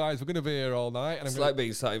 Otherwise, we're going to be here all night. And it's like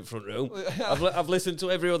being sat in front room. I've listened to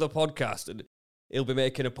every other podcast, and he'll be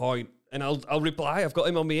making a point, and I'll reply. I've got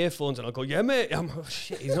him on my earphones, and I'll go, "Yeah, mate."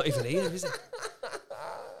 Shit, he's not even here, is he?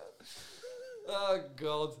 Oh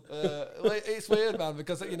God, it's weird, man.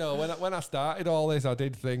 Because when I started all this, I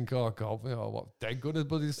did think, "Oh God, what dead good as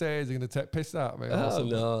Buddy says, he's going to take piss at me."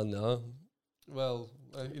 Oh no. Well.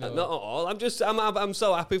 Not at all. I'm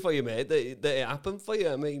so happy for you, mate, that it happened for you.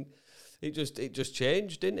 I mean, it just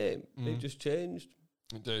changed, didn't it? It just changed.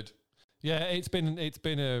 It did. Yeah, it's been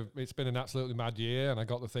an absolutely mad year, and I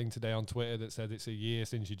got the thing today on Twitter that said it's a year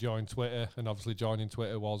since you joined Twitter, and obviously joining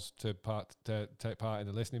Twitter was to take part in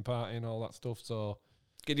the listening party and all that stuff. So,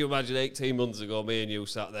 can you imagine 18 months ago, me and you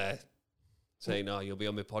sat there saying, "No, you'll be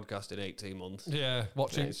on my podcast in 18 months." Yeah,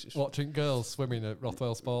 watching girls swimming at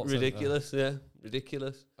Rothwell Sports ridiculous, Centre.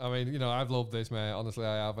 Ridiculous. I mean, I've loved this, mate. Honestly,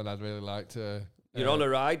 I have, and I'd really like to. You're on a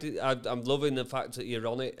ride. I'm loving the fact that you're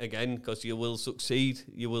on it again, because you will succeed.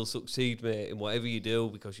 You will succeed, mate, in whatever you do,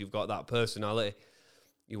 because you've got that personality.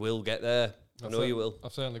 You will get there. I know you will.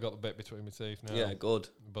 I've certainly got the bit between my teeth now. Yeah, good.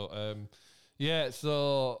 But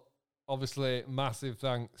so obviously, massive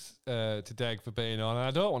thanks to Deg for being on. And I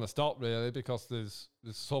don't want to stop really, because there's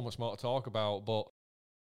so much more to talk about, but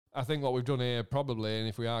I think what we've done here probably, and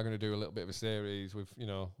if we are going to do a little bit of a series,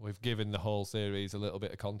 we've given the whole series a little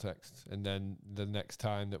bit of context, and then the next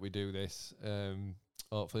time that we do this,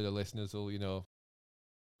 hopefully the listeners will,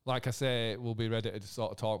 like I say, we'll be ready to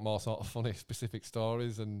sort of talk more sort of funny specific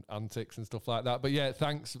stories and antics and stuff like that. But yeah,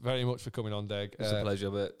 thanks very much for coming on, Deg. It's a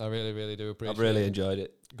pleasure, mate. I really, really do appreciate it. I've really enjoyed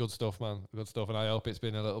it. Good stuff, man. Good stuff. And I hope it's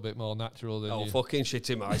been a little bit more natural than fucking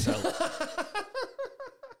shitting myself.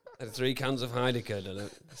 I had 3 cans of Heineken and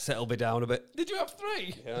it settled me down a bit. Did you have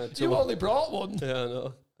 3? Yeah, you only brought 1. Yeah, I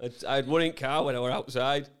know. I had 1 in car when I were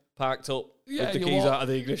outside. parked up Yeah, with the you keys walk- out of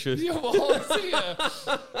the ignition. You walked here.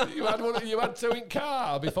 You had two in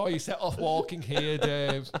car before you set off walking here,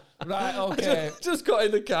 Dave. Right, okay. Just got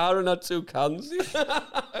in the car and had 2 cans.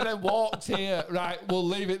 And then walked here. Right, we'll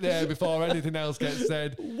leave it there before anything else gets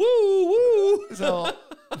said. Woo, woo. So,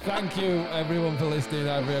 thank you everyone for listening.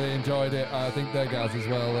 I've really enjoyed it. I think they guys as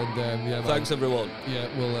well. And yeah, man, Thanks, everyone.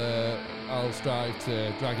 Yeah, I'll strive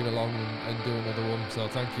to drag it along and do another one. So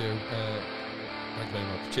thank you. Thank you very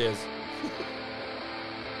much. Cheers.